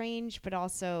ingenue range, but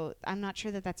also I'm not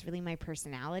sure that that's really my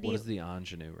personality. What is the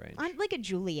ingenue range? I'm like a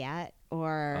Juliet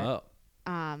or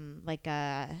like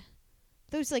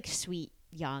those like sweet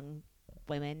young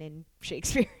women in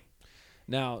Shakespeare.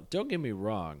 Now, don't get me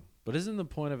wrong, but isn't the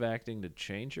point of acting to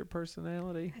change your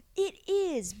personality? It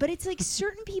is, but it's like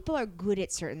certain people are good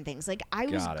at certain things. Like I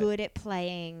was good at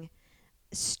playing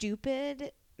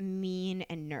stupid, mean,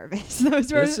 and nervous.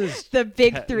 Those were the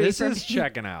big three. This is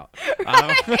checking out.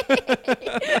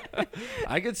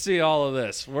 I could see all of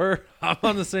this. I'm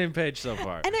on the same page so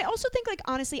far. And I also think, like,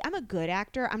 honestly, I'm a good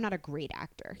actor. I'm not a great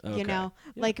actor. Okay. You know,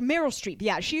 like Meryl Streep.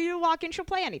 Yeah, she'll walk in, she'll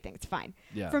play anything. It's fine.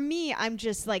 Yeah. For me, I'm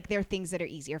just like there are things that are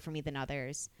easier for me than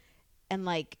others, and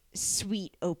like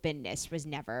sweet openness was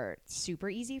never super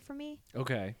easy for me.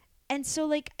 Okay. And so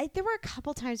like there were a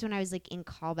couple times when I was like in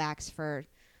callbacks for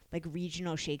like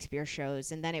regional Shakespeare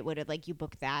shows, and then it would have like you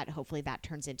book that, hopefully that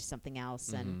turns into something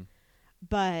else. And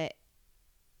but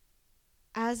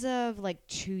as of like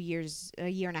a year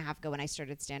and a half ago when I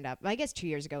started stand up, I guess 2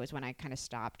 years ago is when I kind of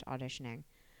stopped auditioning.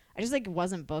 I just like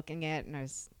wasn't booking it, and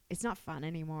it's not fun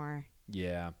anymore.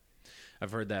 Yeah.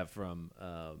 I've heard that from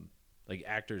like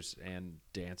actors and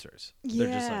dancers. They're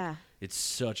just like, Yeah. it's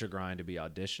such a grind to be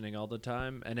auditioning all the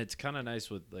time. And it's kind of nice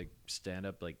with like stand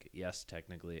up. Like, yes,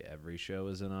 technically every show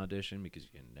is an audition because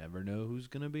you never know who's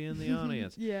going to be in the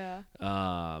audience. Yeah.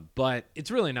 But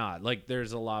it's really not. Like,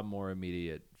 there's a lot more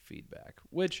immediate feedback,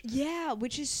 which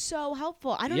is so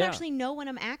helpful. I don't Yeah. actually know when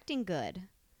I'm acting good.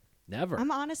 never.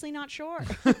 I'm honestly not sure.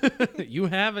 You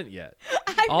haven't yet.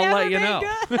 I've I'll never let you been know.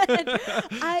 good.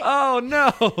 Oh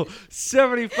no,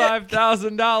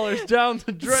 $75,000 down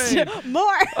the drain.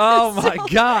 More. Oh my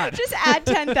God. Just add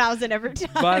 10,000 every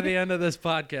time. By the end of this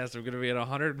podcast, I'm going to be at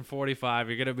 145.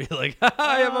 You're going to be like,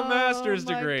 I have a master's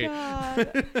Oh, my degree.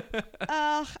 God.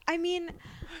 I mean,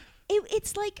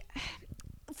 it's like,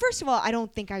 first of all, I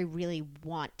don't think I really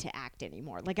want to act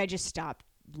anymore. Like, I just stopped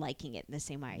liking it in the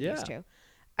same way I used to.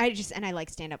 And I like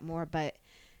stand up more, but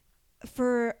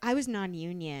I was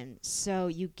non-union, so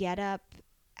you get up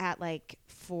at like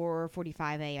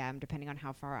 4:45 a.m. depending on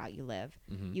how far out you live.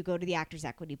 Mm-hmm. You go to the Actors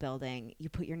Equity Building. You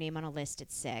put your name on a list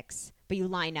at 6, but you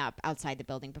line up outside the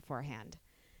building beforehand.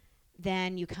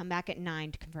 Then you come back at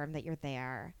 9 to confirm that you're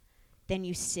there. Then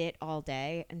you sit all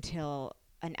day until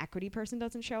an equity person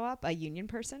doesn't show up, a union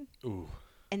person. Ooh.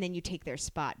 And then you take their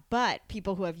spot. But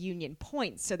people who have union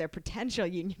points, so they're potential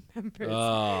union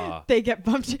members, they get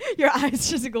bumped. Your eyes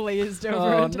just glazed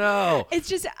over. Oh, no. It's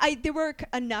just, there were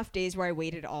enough days where I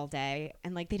waited all day,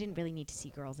 and like they didn't really need to see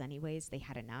girls anyways. They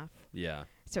had enough. Yeah.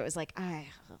 So it was like,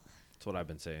 That's what I've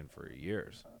been saying for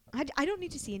years. I don't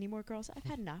need to see any more girls. I've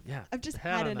had enough. Yeah. I've just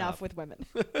had had enough with women.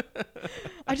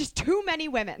 I just too many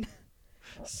women.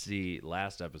 See,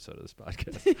 last episode of this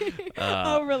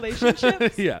podcast.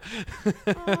 Relationships? Yeah. I'm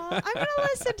going to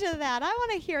listen to that. I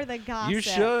want to hear the gossip. You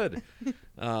should.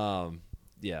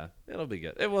 Yeah, it'll be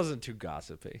good. It wasn't too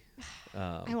gossipy.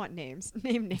 I want names.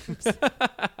 Name names. No.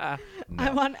 I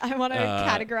want a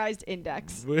categorized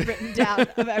index written down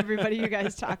of everybody you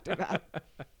guys talked about.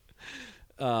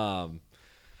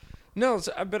 No,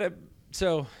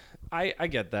 so I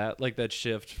get that, like that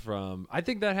shift from. I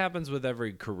think that happens with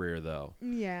every career, though.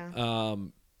 Yeah.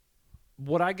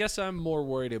 What I guess I'm more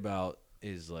worried about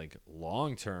is like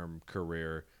long-term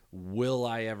career. Will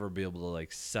I ever be able to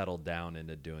like settle down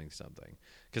into doing something?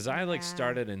 Because I like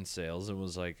started in sales and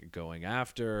was like going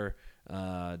after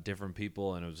different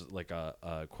people, and it was like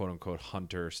a quote-unquote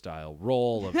hunter style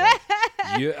role of like,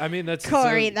 that's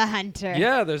Corey the hunter.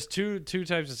 Yeah, there's two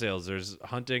types of sales. There's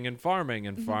hunting and farming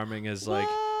is like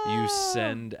you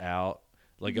send out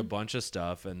like a bunch of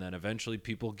stuff, and then eventually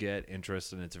people get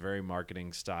interest, and it's a very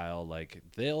marketing style. Like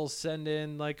they'll send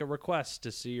in like a request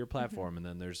to see your platform, and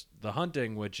then there's the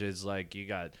hunting, which is like you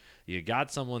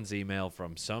got someone's email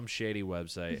from some shady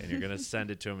website, and you're gonna send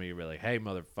it to them, and you're like, hey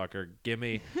motherfucker, give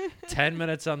me 10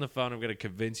 minutes on the phone, I'm gonna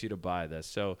convince you to buy this.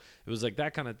 So it was like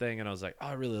that kind of thing, and I was like, oh,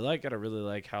 I really like it. I really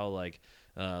like how like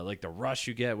the rush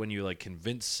you get when you like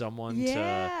convince someone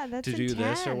to do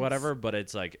this or whatever. But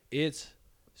it's like it's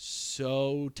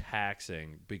so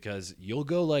taxing because you'll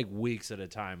go like weeks at a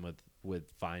time with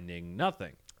finding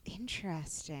nothing.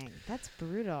 Interesting. That's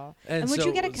brutal. And would so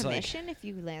you get a it's commission if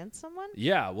you land someone?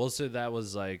 Yeah, well, so that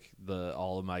was like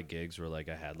all of my gigs were like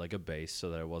I had like a base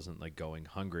so that I wasn't like going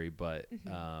hungry, but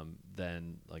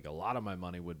then like a lot of my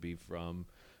money would be from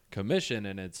commission,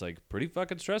 and it's like pretty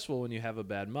fucking stressful when you have a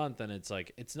bad month, and it's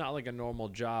like it's not like a normal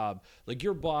job. Like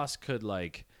your boss could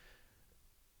like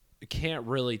can't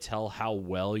really tell how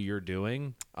well you're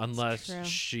doing unless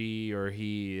she or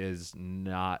he is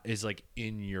like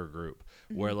in your group.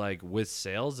 Where like with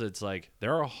sales, it's like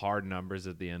there are hard numbers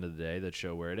at the end of the day that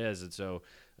show where it is. And so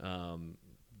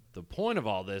the point of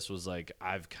all this was like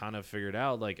I've kind of figured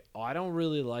out like I don't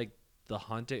really like the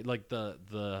hunting, like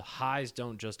the highs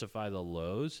don't justify the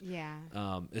lows. Yeah.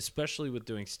 Especially with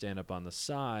doing stand up on the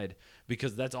side,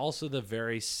 because that's also the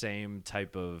very same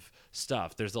type of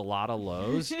stuff. There's a lot of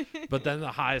lows, but then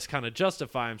the highs kind of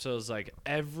justify them. So it's like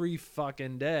every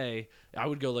fucking day I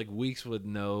would go like weeks with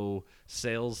no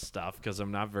sales stuff because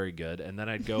I'm not very good. And then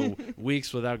I'd go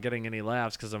weeks without getting any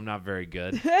laughs because I'm not very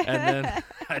good. And then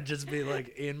I'd just be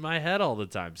like in my head all the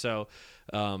time. So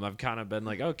I've kind of been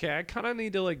like, okay, I kind of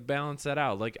need to like balance that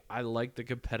out. Like I like the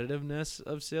competitiveness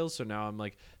of sales. So now I'm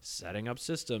like setting up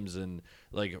systems and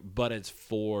like, but it's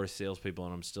for salespeople,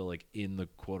 and I'm still like in the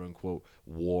quote unquote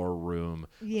war room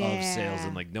of sales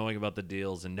and like knowing about the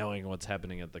deals and knowing what's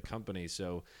happening at the company.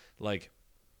 So like,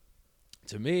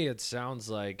 to me, it sounds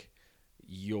like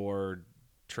your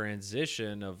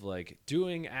transition of like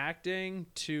doing acting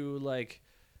to like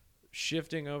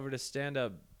shifting over to stand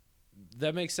up,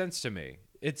 that makes sense to me.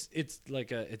 It's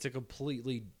like it's a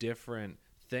completely different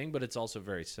thing, but it's also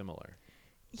very similar.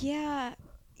 Yeah.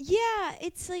 Yeah,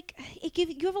 it's like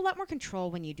you have a lot more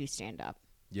control when you do stand up.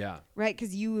 Yeah. Right,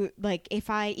 because you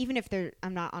even if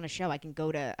I'm not on a show, I can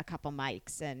go to a couple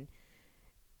mics, and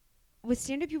with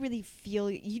stand up you really feel.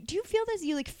 Do you feel this?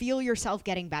 You like feel yourself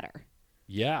getting better?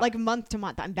 Yeah. Like month to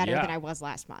month, I'm better than I was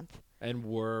last month. And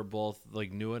we're both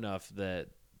like new enough that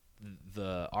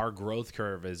our growth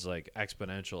curve is like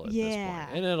exponential at this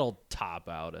point, and it'll top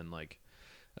out and like.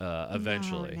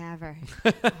 Eventually. No, never.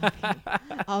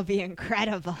 I'll be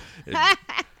incredible.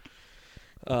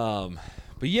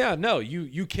 But yeah, no,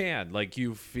 you can like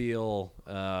you feel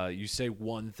you say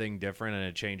one thing different and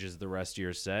it changes the rest of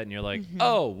your set, and you're like,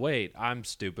 oh wait, I'm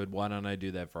stupid. Why don't I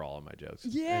do that for all of my jokes?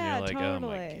 Yeah, and you're like,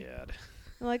 totally. Oh my god.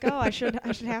 I'm like, oh, I should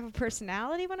have a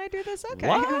personality when I do this. Okay,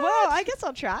 what? Well, I guess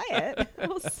I'll try it.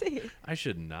 We'll see. I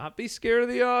should not be scared of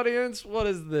the audience. What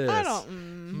is this? I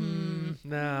don't.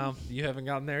 No, you haven't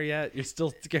gotten there yet. You're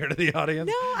still scared of the audience.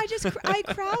 No, I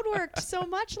crowd worked so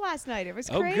much last night. It was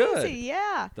crazy. Good.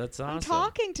 Yeah, That's awesome. I'm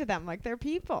talking to them like they're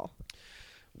people.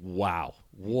 Wow,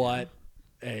 what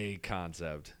a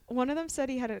concept. One of them said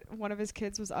one of his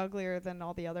kids was uglier than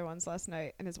all the other ones last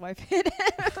night, and his wife hit him.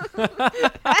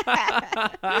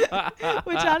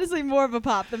 Which honestly, more of a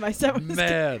pop than my set was.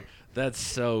 Man, that's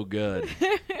so good.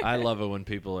 I love it when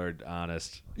people are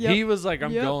honest. Yep. He was like,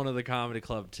 I'm going to the comedy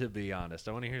club to be honest.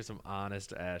 I want to hear some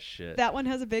honest ass shit. That one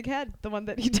has a big head. The one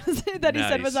that he does that Nice. he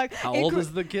said was like. How old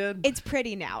is the kid? It's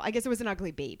pretty now. I guess it was an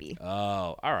ugly baby.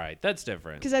 Oh, all right. That's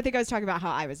different. Because I think I was talking about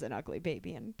how I was an ugly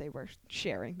baby and they were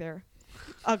sharing their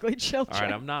ugly children. All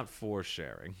right, I'm not for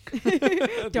sharing. Don't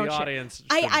the share. audience.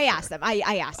 I asked them.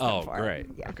 I asked them for great.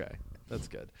 it. Yeah. Okay, that's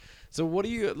good. So what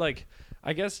do you like?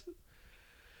 I guess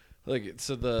like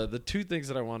so the two things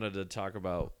that I wanted to talk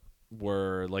about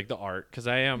were like the art, because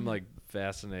I am like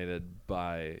fascinated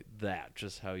by that,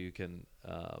 just how you can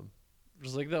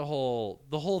just like the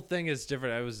whole thing is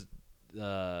different. I was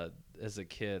as a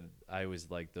kid, I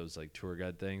always liked those like tour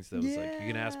guide things. That was like, you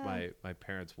can ask my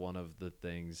parents. One of the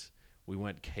things, we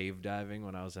went cave diving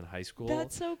when I was in high school.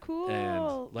 That's so cool.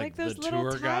 And like those the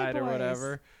little tour Thai guide or boys.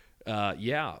 whatever.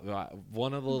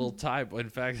 One of the little Thai, in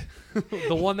fact,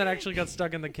 the one that actually got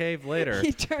stuck in the cave later.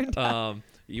 He turned up.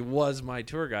 He was my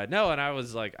tour guide. No, and I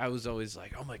was always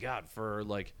like, oh my god, for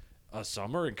like a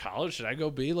summer in college, should I go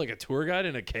be like a tour guide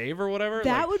in a cave or whatever?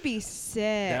 That like, would be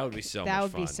sick. That would be so much fun. That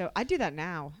would be so. I'd do that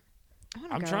now.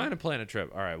 I'm trying to plan a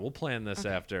trip. All right, we'll plan this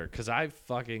after, because I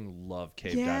fucking love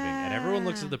cave diving. And everyone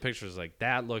looks at the pictures like,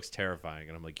 that looks terrifying.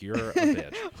 And I'm like, you're a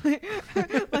bitch.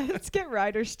 Let's get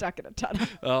Ryder stuck in a tunnel.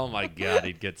 Oh my god,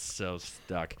 he'd get so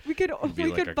stuck. We could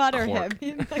like butter cork.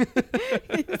 him.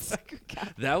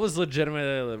 That was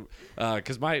legitimately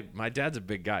because my dad's a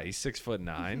big guy. He's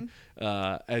 6'9",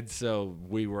 and so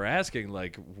we were asking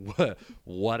like,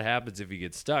 what happens if you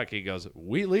get stuck? He goes,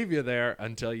 we leave you there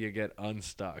until you get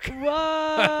unstuck. Whoa!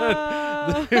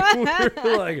 We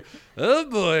were like, oh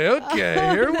boy,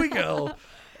 okay, here we go.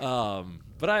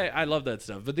 But I love that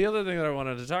stuff. But the other thing that I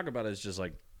wanted to talk about is just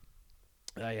like,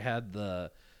 I had the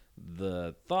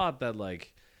thought that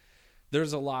like,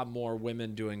 there's a lot more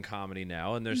women doing comedy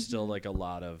now, and there's still like a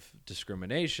lot of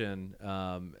discrimination,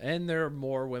 and there are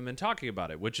more women talking about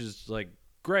it, which is like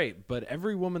great. But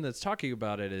every woman that's talking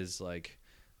about it is like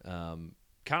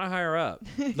kind of higher up.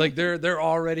 Like they're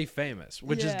already famous,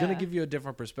 which is going to give you a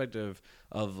different perspective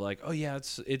of like, oh yeah,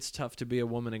 it's tough to be a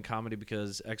woman in comedy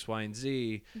because X, Y, and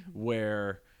Z,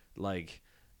 where like,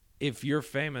 if you're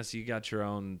famous, you got your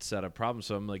own set of problems.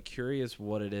 So I'm like curious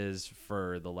what it is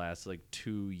for the last like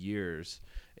 2 years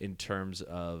in terms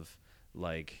of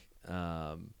like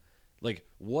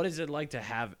what is it like to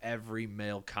have every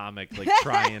male comic like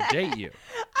try and date you?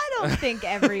 I don't think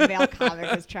every male comic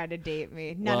has tried to date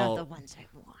me. None of the ones I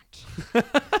want.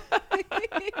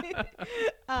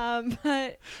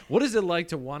 But what is it like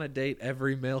to want to date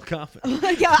every male comic?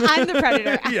 yeah, I'm the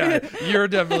predator. Yeah, you're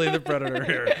definitely the predator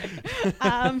here.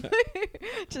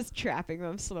 Just trapping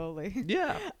them slowly.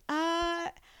 Yeah. I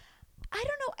don't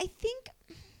know. I think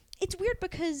it's weird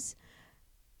because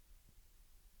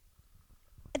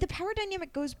the power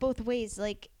dynamic goes both ways.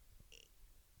 Like,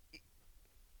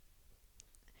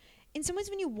 in some ways,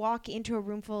 when you walk into a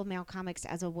room full of male comics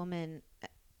as a woman,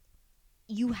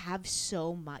 you have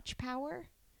so much power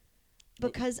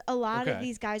because a lot of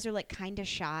these guys are like kind of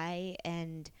shy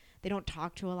and they don't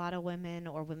talk to a lot of women,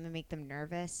 or women make them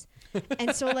nervous.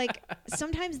 And so like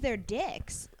sometimes they're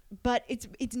dicks, but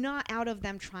it's not out of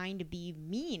them trying to be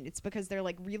mean. It's because they're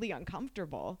like really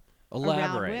uncomfortable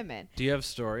around women. Do you have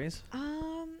stories?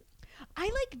 I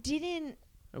like didn't.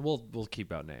 We'll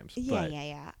keep out names.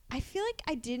 Yeah. I feel like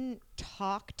I didn't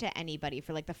talk to anybody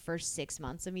for like the first 6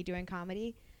 months of me doing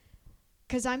comedy,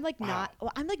 Because I'm like Wow.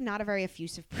 not a very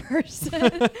effusive person.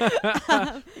 What?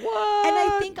 And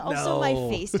I think also my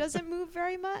face doesn't move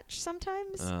very much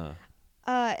sometimes.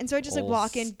 And so I just like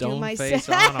walk in, do my set.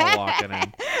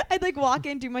 I'd like walk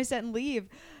in, do my set, and leave.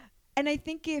 And I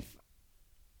think if,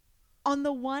 on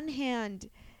the one hand,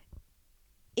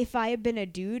 if I had been a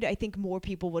dude, I think more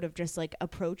people would have just like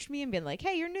approached me and been like,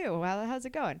 "Hey, you're new. How's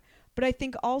it going?" But I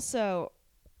think also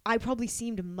I probably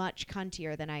seemed much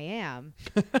cuntier than I am.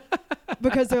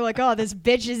 Because they're like, "Oh, this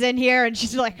bitch is in here and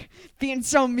she's like being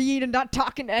so mean and not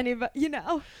talking to anybody," you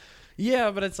know? Yeah,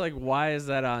 but it's like, why is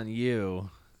that on you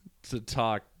to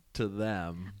talk to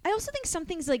them? I also think some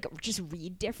things like just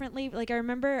read differently. Like I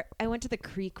remember I went to the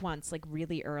Creek once, like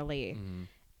really early,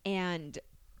 and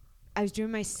I was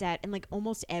doing my set, and like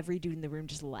almost every dude in the room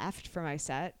just left for my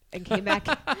set and came back.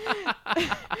 And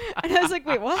I was like,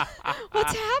 "Wait, what?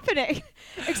 What's happening?"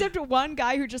 Except one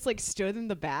guy who just like stood in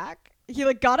the back. He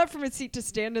like got up from his seat to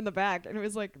stand in the back, and it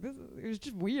was like it was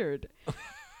just weird.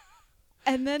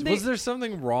 And then was there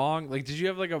something wrong? Like, did you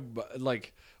have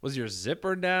was your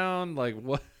zipper down? Like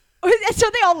what? So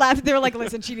they all left. They were like,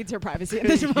 "Listen, she needs her privacy at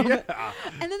this moment." Yeah.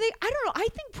 And then I don't know. I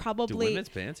think probably. Do women's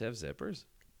pants have zippers?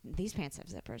 These pants have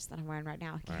zippers that I'm wearing right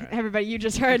now. Right. Everybody, you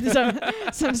just heard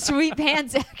some sweet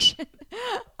pants action.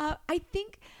 I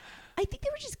think they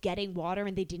were just getting water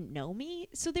and they didn't know me,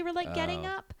 so they were like getting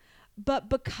up. But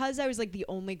because I was like the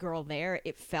only girl there,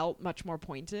 it felt much more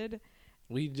pointed.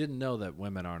 We didn't know that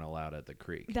women aren't allowed at the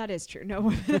Creek. That is true. No,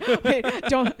 wait,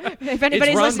 don't. If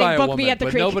anybody's it's run by listening, a book woman, me at the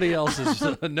but Creek. nobody else is.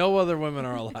 No other women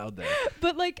are allowed there.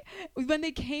 But like when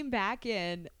they came back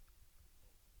in,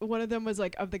 one of them was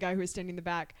like, of the guy who was standing in the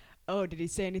back, "Oh, did he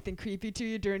say anything creepy to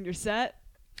you during your set?"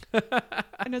 And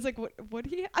I was like, "What?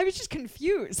 I was just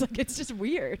confused. Like it's just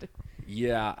weird."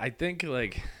 Yeah, I think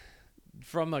like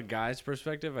from a guy's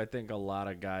perspective, I think a lot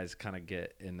of guys kind of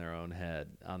get in their own head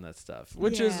on that stuff,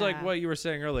 which is like what you were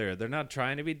saying earlier. They're not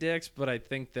trying to be dicks, but I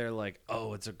think they're like,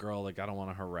 "Oh, it's a girl. Like I don't want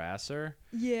to harass her."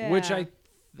 Yeah. Which I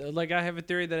have a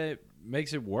theory that it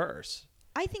makes it worse.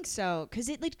 I think so, because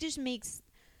it like just makes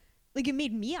like it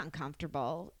made me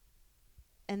uncomfortable,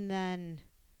 and then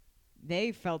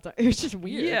they felt it was just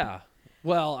weird. Yeah.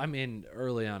 Well, I mean,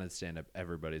 early on in stand-up,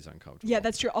 everybody's uncomfortable. Yeah,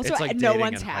 that's true. Also, it's like no dating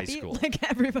one's in high happy. school. Like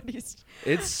everybody's.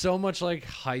 It's so much like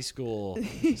high school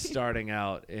starting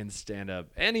out in stand-up,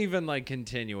 and even like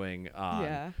continuing on.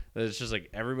 Yeah. That it's just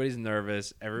like everybody's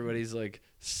nervous. Everybody's like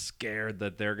scared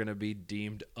that they're gonna be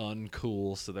deemed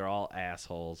uncool, so they're all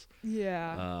assholes.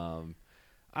 Yeah.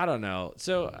 I don't know.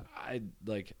 So I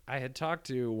had talked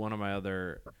to one of my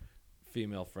other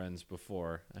female friends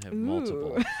before. I have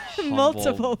multiple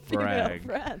female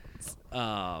friends.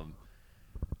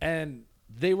 And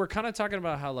they were kind of talking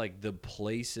about how like the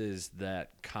places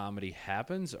that comedy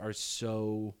happens are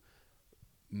so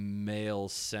male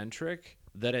centric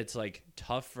that it's like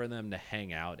tough for them to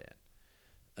hang out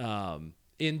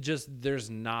in just there's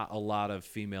not a lot of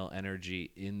female energy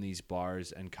in these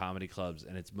bars and comedy clubs,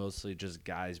 and it's mostly just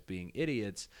guys being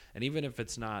idiots. And even if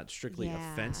it's not strictly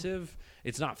offensive,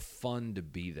 it's not fun to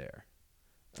be there.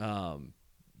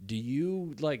 Do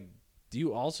you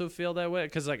also feel that way?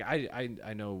 Because like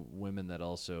I know women that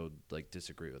also like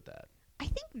disagree with that. I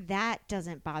think that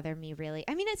doesn't bother me really.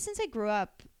 I mean, since I grew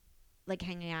up like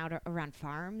hanging out around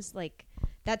farms, like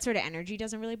that sort of energy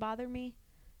doesn't really bother me.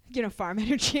 You know, farm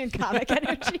energy and comic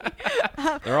energy.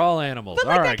 They're all animals. But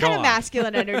like all that right, kind of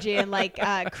masculine energy and like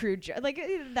crude, like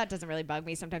that doesn't really bug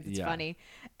me. Sometimes it's funny.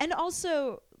 And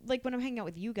also, like when I'm hanging out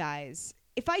with you guys,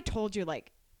 if I told you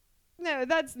like, no,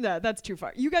 that's too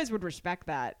far, you guys would respect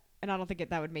that, and I don't think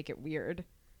that would make it weird.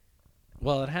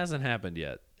 Well, it hasn't happened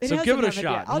yet. It so give it a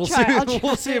shot.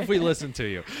 We'll see if we listen to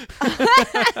you.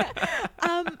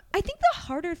 I think the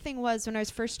harder thing was when I was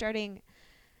first starting,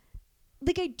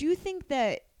 like I do think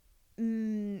that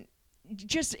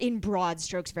just in broad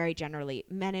strokes, very generally,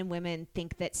 men and women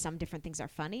think that some different things are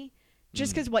funny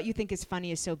just because what you think is funny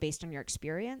is so based on your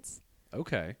experience.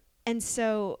 Okay. And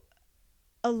so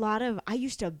I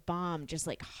used to bomb just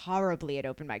like horribly at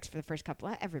open mics for the first couple.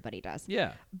 Linebody does.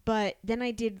 Yeah. But then I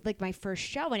did like my first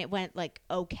show and it went like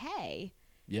okay.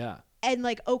 Yeah. And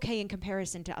like okay in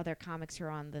comparison to other comics who are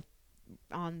on the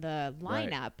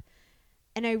lineup. Right.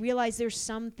 And I realized there's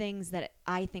some things that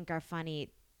I think are funny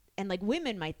and like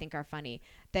women might think are funny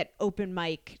that open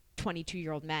mic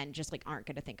 22-year-old men just like aren't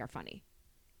going to think are funny.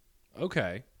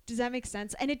 Okay. Does that make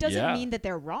sense? And it doesn't mean that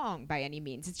they're wrong by any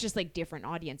means. It's just like different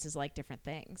audiences like different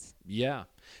things. Yeah.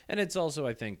 And it's also,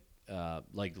 I think,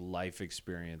 like life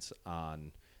experience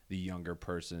on the younger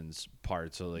person's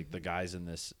part. So like the guys in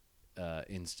this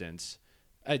instance,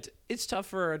 it's tough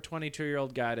for a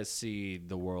 22-year-old guy to see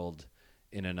the world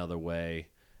in another way.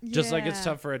 Just like it's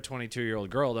Yeah. tough for a 22-year-old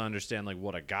girl to understand like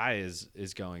what a guy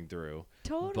is going through.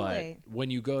 Totally. But when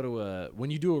you go to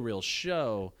when you do a real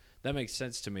show, that makes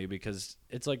sense to me because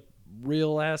it's like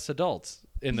real ass adults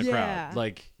in the Yeah. crowd.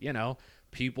 Like, you know,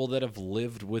 people that have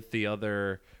lived with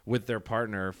their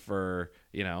partner for,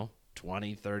 you know,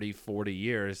 20, 30, 40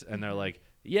 years and they're like,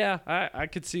 yeah, I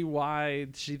could see why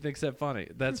she thinks that's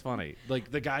funny.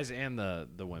 Like the guys and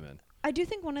the women. I do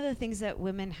think one of the things that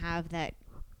women have that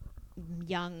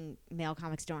young male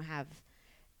comics don't have,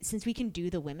 since we can do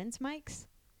the women's mics,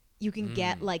 you can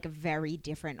get like very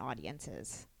different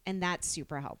audiences, and that's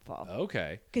super helpful.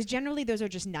 Okay. Because generally those are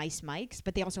just nice mics,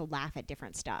 but they also laugh at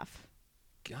different stuff.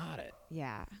 Got it.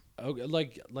 Yeah. Okay,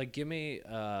 like give me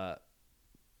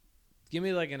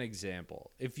like an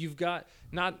example. If you've got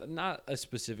not a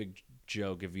specific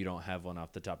joke if you don't have one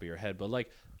off the top of your head, but like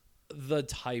the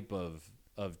type of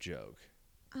joke.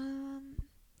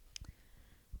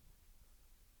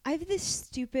 I have this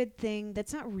stupid thing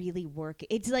that's not really working.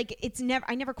 It's like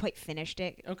I never quite finished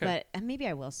it. Okay. But maybe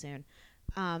I will soon.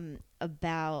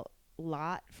 About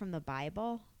Lot from the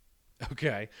Bible.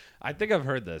 Okay. I think I've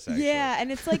heard this actually. Yeah,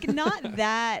 and it's like not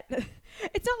that.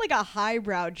 It's not like a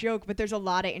highbrow joke, but there's a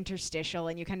lot of interstitial,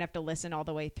 and you kind of have to listen all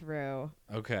the way through.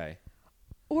 Okay.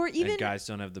 Or even and guys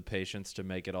don't have the patience to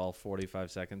make it all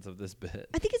 45 seconds of this bit.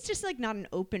 I think it's just like not an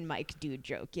open mic dude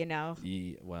joke, you know.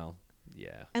 Well,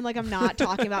 yeah. And like I'm not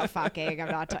talking about fucking. I'm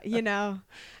not, you know.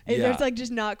 Yeah. There's like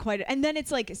just not quite. And then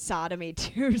it's like sodomy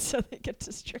too, so they get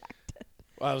distracted.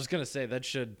 Well, I was gonna say that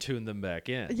should tune them back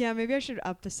in. Yeah, maybe I should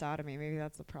up the sodomy. Maybe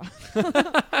that's the problem.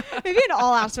 Maybe in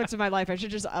all aspects of my life, I should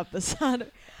just up the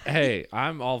sodomy. Hey,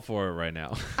 I'm all for it right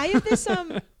now. I have this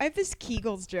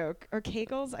Kegels joke or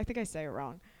Kegels. I think I say it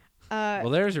wrong. Well,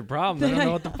 there's your problem. I don't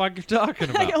know what the fuck you're talking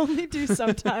about. I only do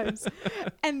sometimes,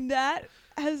 and that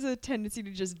has a tendency to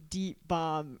just deep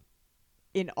bomb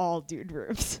in all dude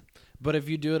rooms. But if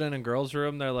you do it in a girl's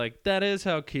room, they're like, "That is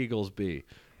how Kegels be."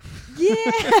 Yeah,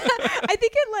 I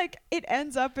think it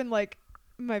ends up in like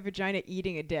my vagina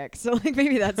eating a dick. So like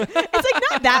maybe it's like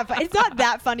not that it's not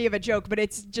that funny of a joke, but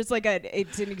it's just like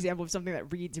it's an example of something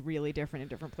that reads really different in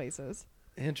different places.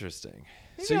 Interesting.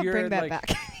 Maybe So I'll you're bring that like,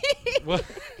 back. well,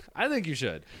 I think you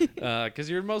should, because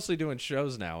you're mostly doing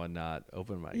shows now and not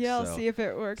open mics. Yeah, I'll so see if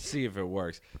it works. See if it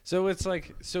works. So it's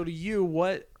like, so to you,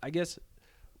 what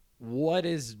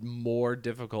is more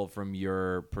difficult from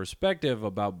your perspective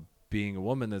about being a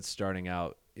woman that's starting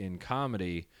out in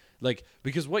comedy? Like,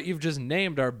 because what you've just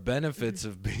named are benefits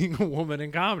of being a woman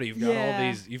in comedy. You've got all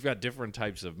these, you've got different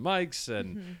types of mics,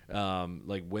 and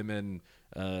like women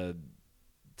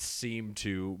seem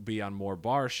to be on more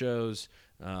bar shows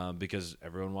because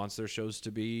everyone wants their shows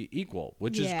to be equal,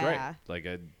 which is great. Like,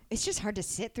 it's just hard to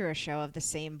sit through a show of the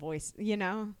same voice, you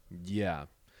know? Yeah.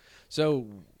 So,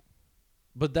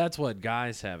 but that's what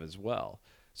guys have as well.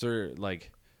 So,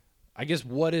 like, I guess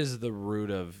what is the root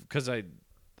of, because I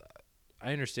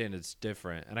understand it's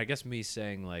different, and I guess me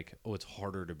saying like, oh, it's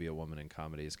harder to be a woman in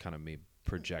comedy is kind of me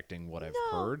projecting what I've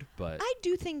heard. But I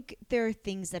do think there are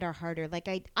things that are harder. Like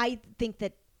I think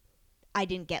that I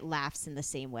didn't get laughs in the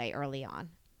same way early on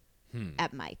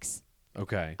at mics.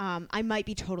 Okay. I might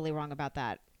be totally wrong about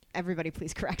that. Everybody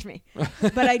please correct me.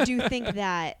 But I do think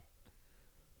that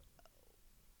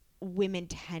women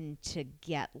tend to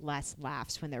get less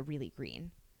laughs when they're really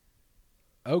green.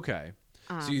 Okay.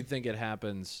 So you think it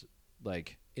happens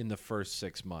like in the first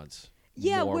 6 months?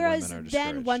 Yeah, more whereas women are then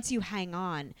discouraged? once you hang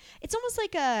on, it's almost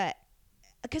like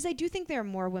because I do think there are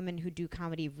more women who do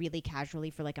comedy really casually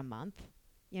for like a month,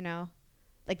 you know?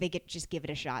 Like they just give it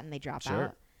a shot and they drop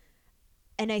out.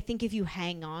 And I think if you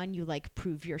hang on, you like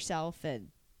prove yourself,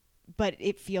 but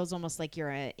it feels almost like you're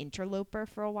an interloper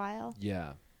for a while.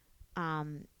 Yeah.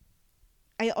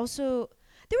 I also,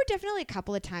 there were definitely a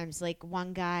couple of times, like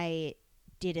one guy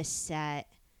did a set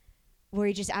where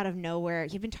he just out of nowhere,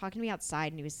 he'd been talking to me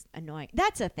outside and he was annoying.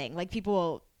 That's a thing. Like people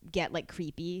will get like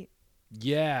creepy.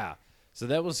 Yeah. So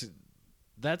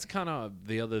that's kind of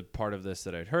the other part of this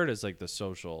that I'd heard is like the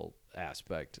social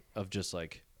aspect of just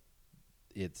like,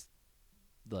 it's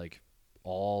like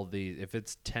all if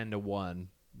it's 10-1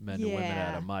 men to women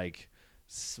at a mic,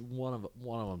 one of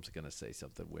them's going to say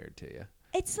something weird to you.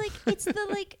 It's like, it's the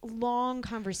like long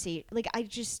conversation. Like I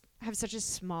just have such a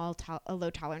low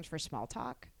tolerance for small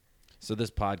talk. So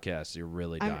this podcast, you're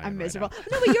really dying I'm miserable. right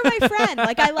No, but you're my friend.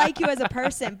 Like I like you as a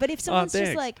person. But if someone's just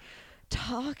thanks. like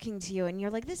talking to you and you're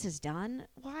like, this is done.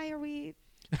 Why are we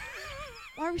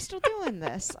still doing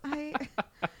this?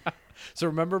 So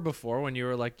remember before when you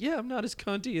were like, yeah, I'm not as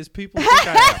cunty as people think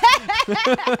I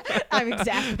am. I'm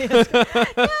exactly as no,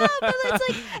 but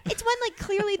it's when like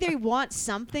clearly they want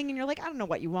something and you're like, I don't know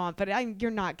what you want, but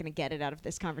you're not going to get it out of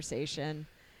this conversation.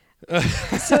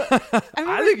 So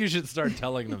I think you should start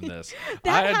telling them this.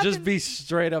 Just be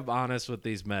straight up honest with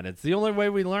these men. It's the only way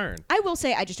we learn. I will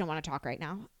say I just don't want to talk right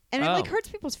now. And it like hurts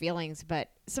people's feelings, but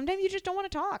sometimes you just don't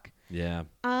want to talk. Yeah.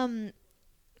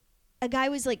 A guy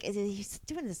was like, he's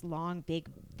doing this long, big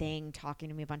thing, talking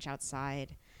to me a bunch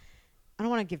outside. I don't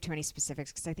want to give too many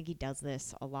specifics because I think he does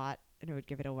this a lot and it would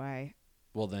give it away.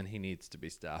 Well, then he needs to be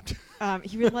stopped.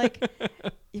 He would like,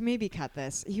 you maybe cut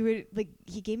this. He would like,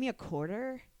 he gave me a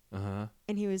quarter.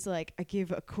 And he was like, I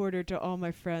give a quarter to all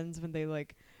my friends when they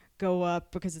like go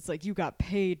up because it's like, you got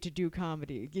paid to do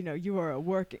comedy. You know, you are a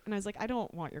work. And I was like, I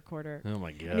don't want your quarter. Oh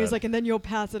my God. And he was like, and then you'll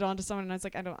pass it on to someone. And I was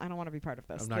like, I don't want to be part of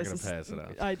this. I'm not going to pass it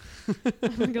on.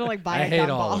 I'm going to like buy I a hate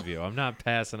gumball. all of you. I'm not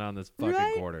passing on this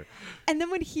fucking quarter. And then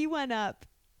when he went up,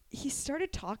 he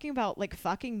started talking about like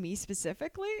fucking me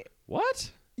specifically.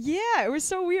 What? Yeah, it was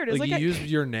so weird. It was like you used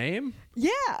your name? Yeah.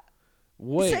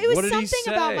 Wait, so it was what did something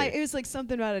he say? about it was like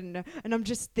something about it, and I'm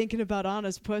just thinking about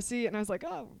honest pussy, and I was like,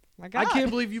 oh my God. I can't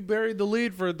believe you buried the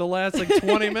lead for the last like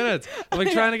 20 minutes. I'm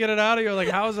like trying to get it out of you. Like,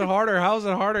 how is it harder? How is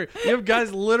it harder? You have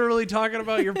guys literally talking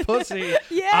about your pussy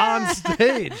on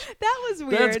stage. That was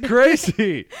weird. That's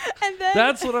crazy. And then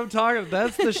that's what I'm talking about.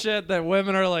 That's the shit that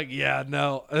women are like, yeah,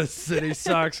 no, this city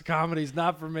sucks. Comedy's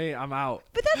not for me. I'm out.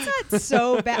 But that's not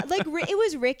so bad. Like, it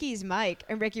was Ricky's mic,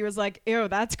 and Ricky was like, ew,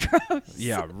 that's gross.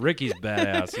 Yeah, Ricky's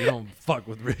badass. You don't fuck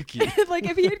with Ricky. Like,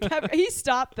 if he had kept, he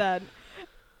stopped then.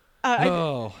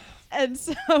 And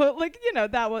so, like, you know,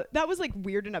 that was like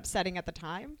weird and upsetting at the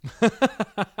time.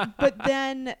 But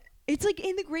then it's like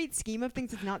in the great scheme of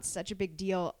things, it's not such a big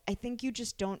deal. I think you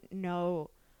just don't know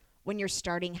when you're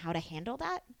starting how to handle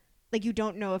that. Like, you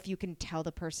don't know if you can tell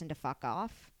the person to fuck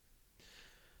off.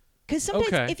 Because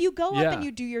sometimes if you go up and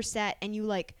you do your set and you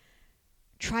like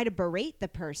try to berate the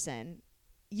person,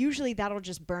 usually that'll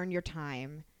just burn your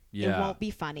time. Yeah. It won't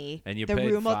be funny. And the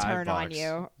room will turn on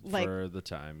you. Like, for the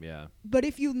time, yeah. But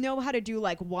if you know how to do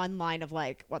like one line of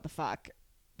like, what the fuck,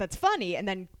 that's funny, and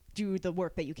then do the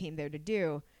work that you came there to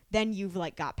do, then you've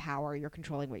like got power. You're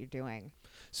controlling what you're doing.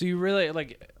 So you really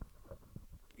like,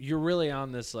 you're really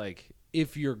on this like,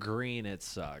 if you're green, it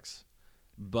sucks.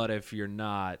 But if you're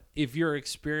not, if you're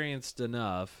experienced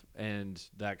enough, and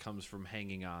that comes from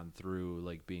hanging on through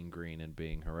like being green and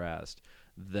being harassed,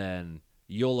 then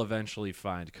you'll eventually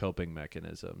find coping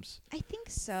mechanisms. I think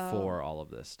so. For all of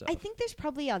this stuff. I think there's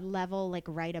probably a level like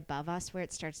right above us where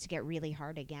it starts to get really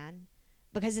hard again.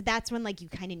 Because that's when like you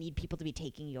kind of need people to be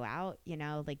taking you out, you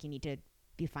know? Like you need to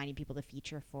be finding people to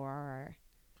feature for.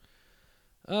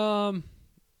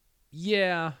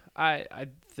 Yeah, I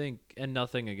think, and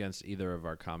nothing against either of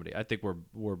our comedy. I think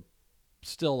we're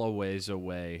still a ways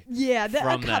away. Yeah,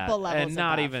 from a couple that. levels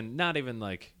and not even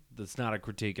like, that's not a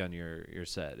critique on your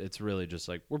set. It's really just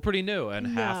like, we're pretty new, and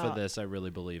half of this I really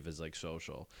believe is like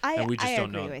social. And we just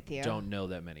don't know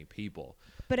that many people.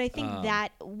 But I think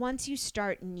that once you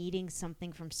start needing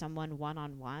something from someone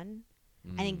one-on-one,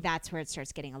 I think that's where it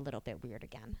starts getting a little bit weird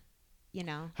again. You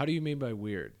know? How do you mean by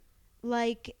weird?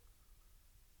 Like,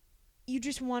 you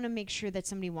just want to make sure that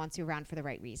somebody wants you around for the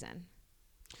right reason.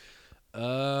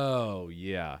 Oh,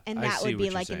 yeah. And that would be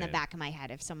like in the back of my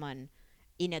head if someone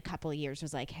in a couple of years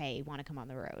was like, hey, want to come on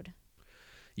the road?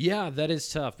 Yeah, that is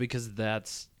tough because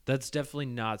that's definitely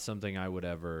not something I would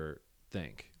ever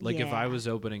think. Like if I was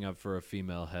opening up for a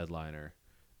female headliner,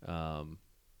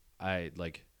 I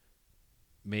like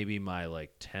maybe my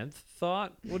like 10th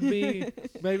thought would be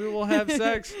maybe we'll have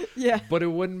sex. Yeah. But it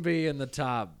wouldn't be in the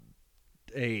top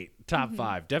 8, top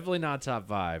 5, definitely not top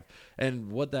 5.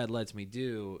 And what that lets me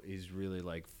do is really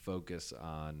like focus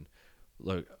on,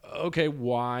 look, okay,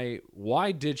 why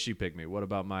did she pick me? What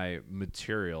about my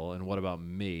material and what about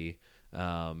me?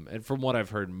 And from what I've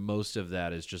heard, most of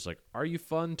that is just like, are you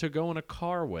fun to go in a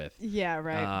car with? Yeah,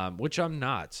 right. Which I'm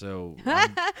not. So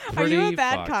I'm are you a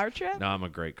bad fucked. car trip? No, I'm a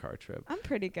great car trip. I'm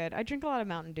pretty good. I drink a lot of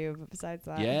Mountain Dew, but besides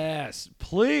that. Yes,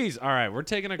 please. All right, we're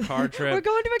taking a car trip. We're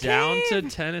going to a down cave. to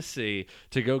Tennessee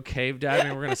to go cave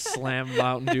diving. We're gonna slam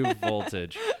Mountain Dew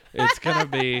Voltage. It's gonna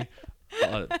be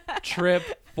a trip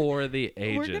for the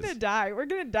ages. We're gonna die. We're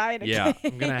gonna die in a cave. Yeah,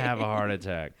 I'm gonna have a heart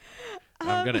attack.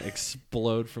 I'm going to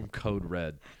explode from Code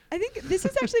Red. I think this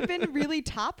has actually been really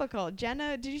topical.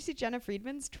 Jenna, did you see Jenna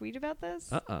Friedman's tweet about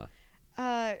this?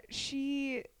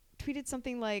 She tweeted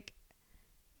something like,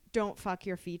 don't fuck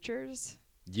your features.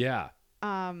 Yeah.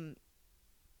 And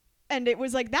And it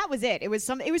was like, that was it. It was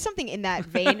something in that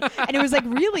vein. And it was like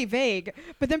really vague.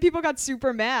 But then people got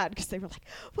super mad because they were like,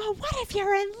 well, what if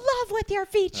you're in love with your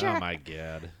feature? Oh my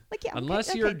God. Like, yeah,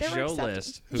 unless you're Joe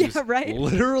List, who's yeah, right.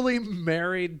 literally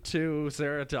married to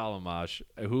Sarah Talamash,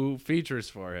 who features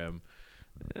for him.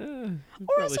 You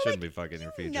probably shouldn't be fucking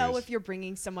your features. You know if you're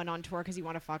bringing someone on tour because you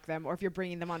want to fuck them, or if you're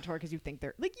bringing them on tour because you think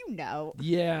they're like, you know.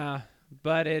 Yeah,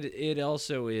 but it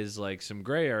also is like some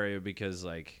gray area because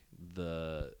like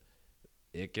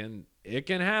it can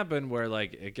happen where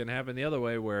like it can happen the other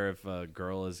way where if a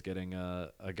girl is getting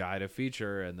a guy to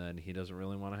feature and then he doesn't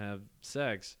really want to have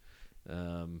sex,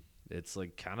 it's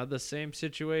like kind of the same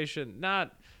situation.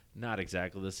 Not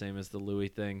exactly the same as the Louis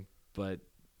thing, but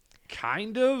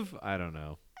kind of. I don't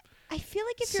know. I feel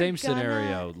like if same you're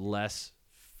scenario, less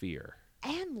fear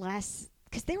and less,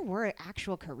 because there were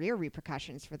actual career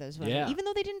repercussions for those women, Yeah. even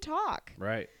though they didn't talk.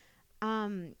 Right.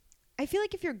 I feel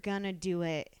like if you're gonna do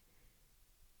it,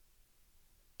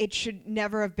 it should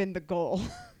never have been the goal.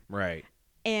 Right.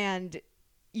 And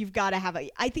you've got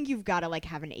to I think you've got to like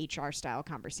have an HR style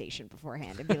conversation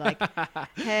beforehand and be like,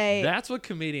 hey, that's what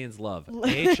comedians love.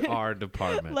 HR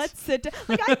departments. Let's sit down.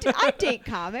 Like I date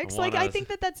comics. Like I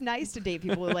think that's nice to date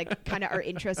people who like kind of are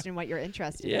interested in what you're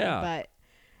interested in. But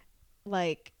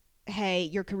like, hey,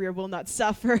 your career will not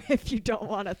suffer if you don't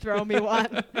want to throw me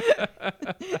one.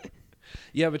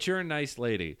 Yeah, but you're a nice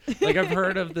lady. Like I've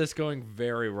heard of this going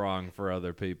very wrong for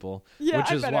other people, yeah,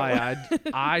 which is why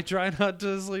I try not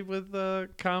to sleep with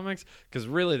comics because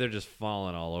really they're just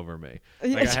falling all over me.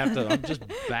 Like I'm just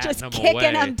batting just them kicking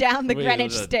away them down the with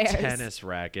Greenwich a stairs. tennis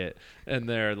racket, and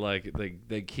they're like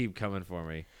they keep coming for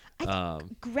me. I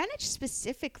think Greenwich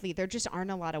specifically, there just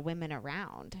aren't a lot of women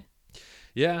around.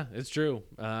 Yeah, it's true,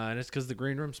 and it's because the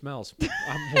green room smells.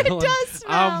 It does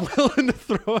smell. I'm willing to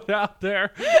throw it out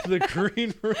there. The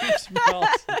green room smells,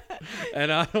 and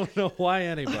I don't know why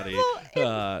anybody.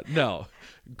 No,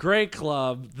 great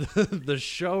club. The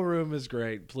showroom is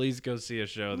great. Please go see a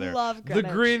show there. Love the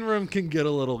Greenwich. Green room can get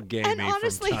a little gamey And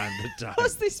honestly, from time to time.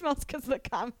 Mostly smells because the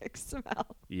comics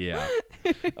smell. Yeah.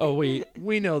 Oh, we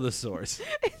know the source.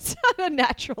 It's not a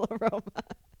natural aroma.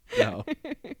 No.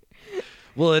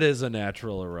 Well, it is a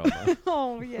natural aroma.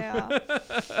 Oh, yeah.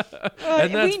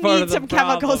 And that's we part need of the some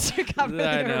problem. chemicals to cover the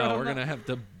I know. aroma. We're going to have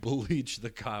to bleach the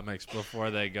comics before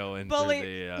they go into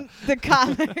the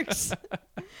comics.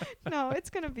 No, it's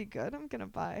going to be good. I'm going to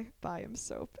buy him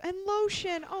soap. And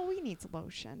lotion. Oh, he needs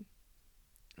lotion.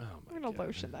 Oh my I'm going to God.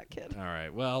 lotion that kid. All right.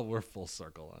 Well, we're full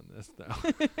circle on this now.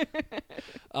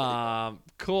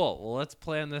 Cool. Well, let's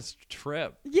plan this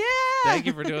trip. Yeah. Thank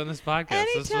you for doing this podcast.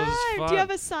 Anytime. This was fun. Do you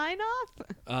have a sign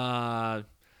off?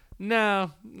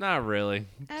 No, not really.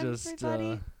 Everybody, Just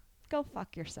go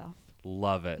fuck yourself.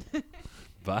 love it.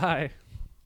 Bye.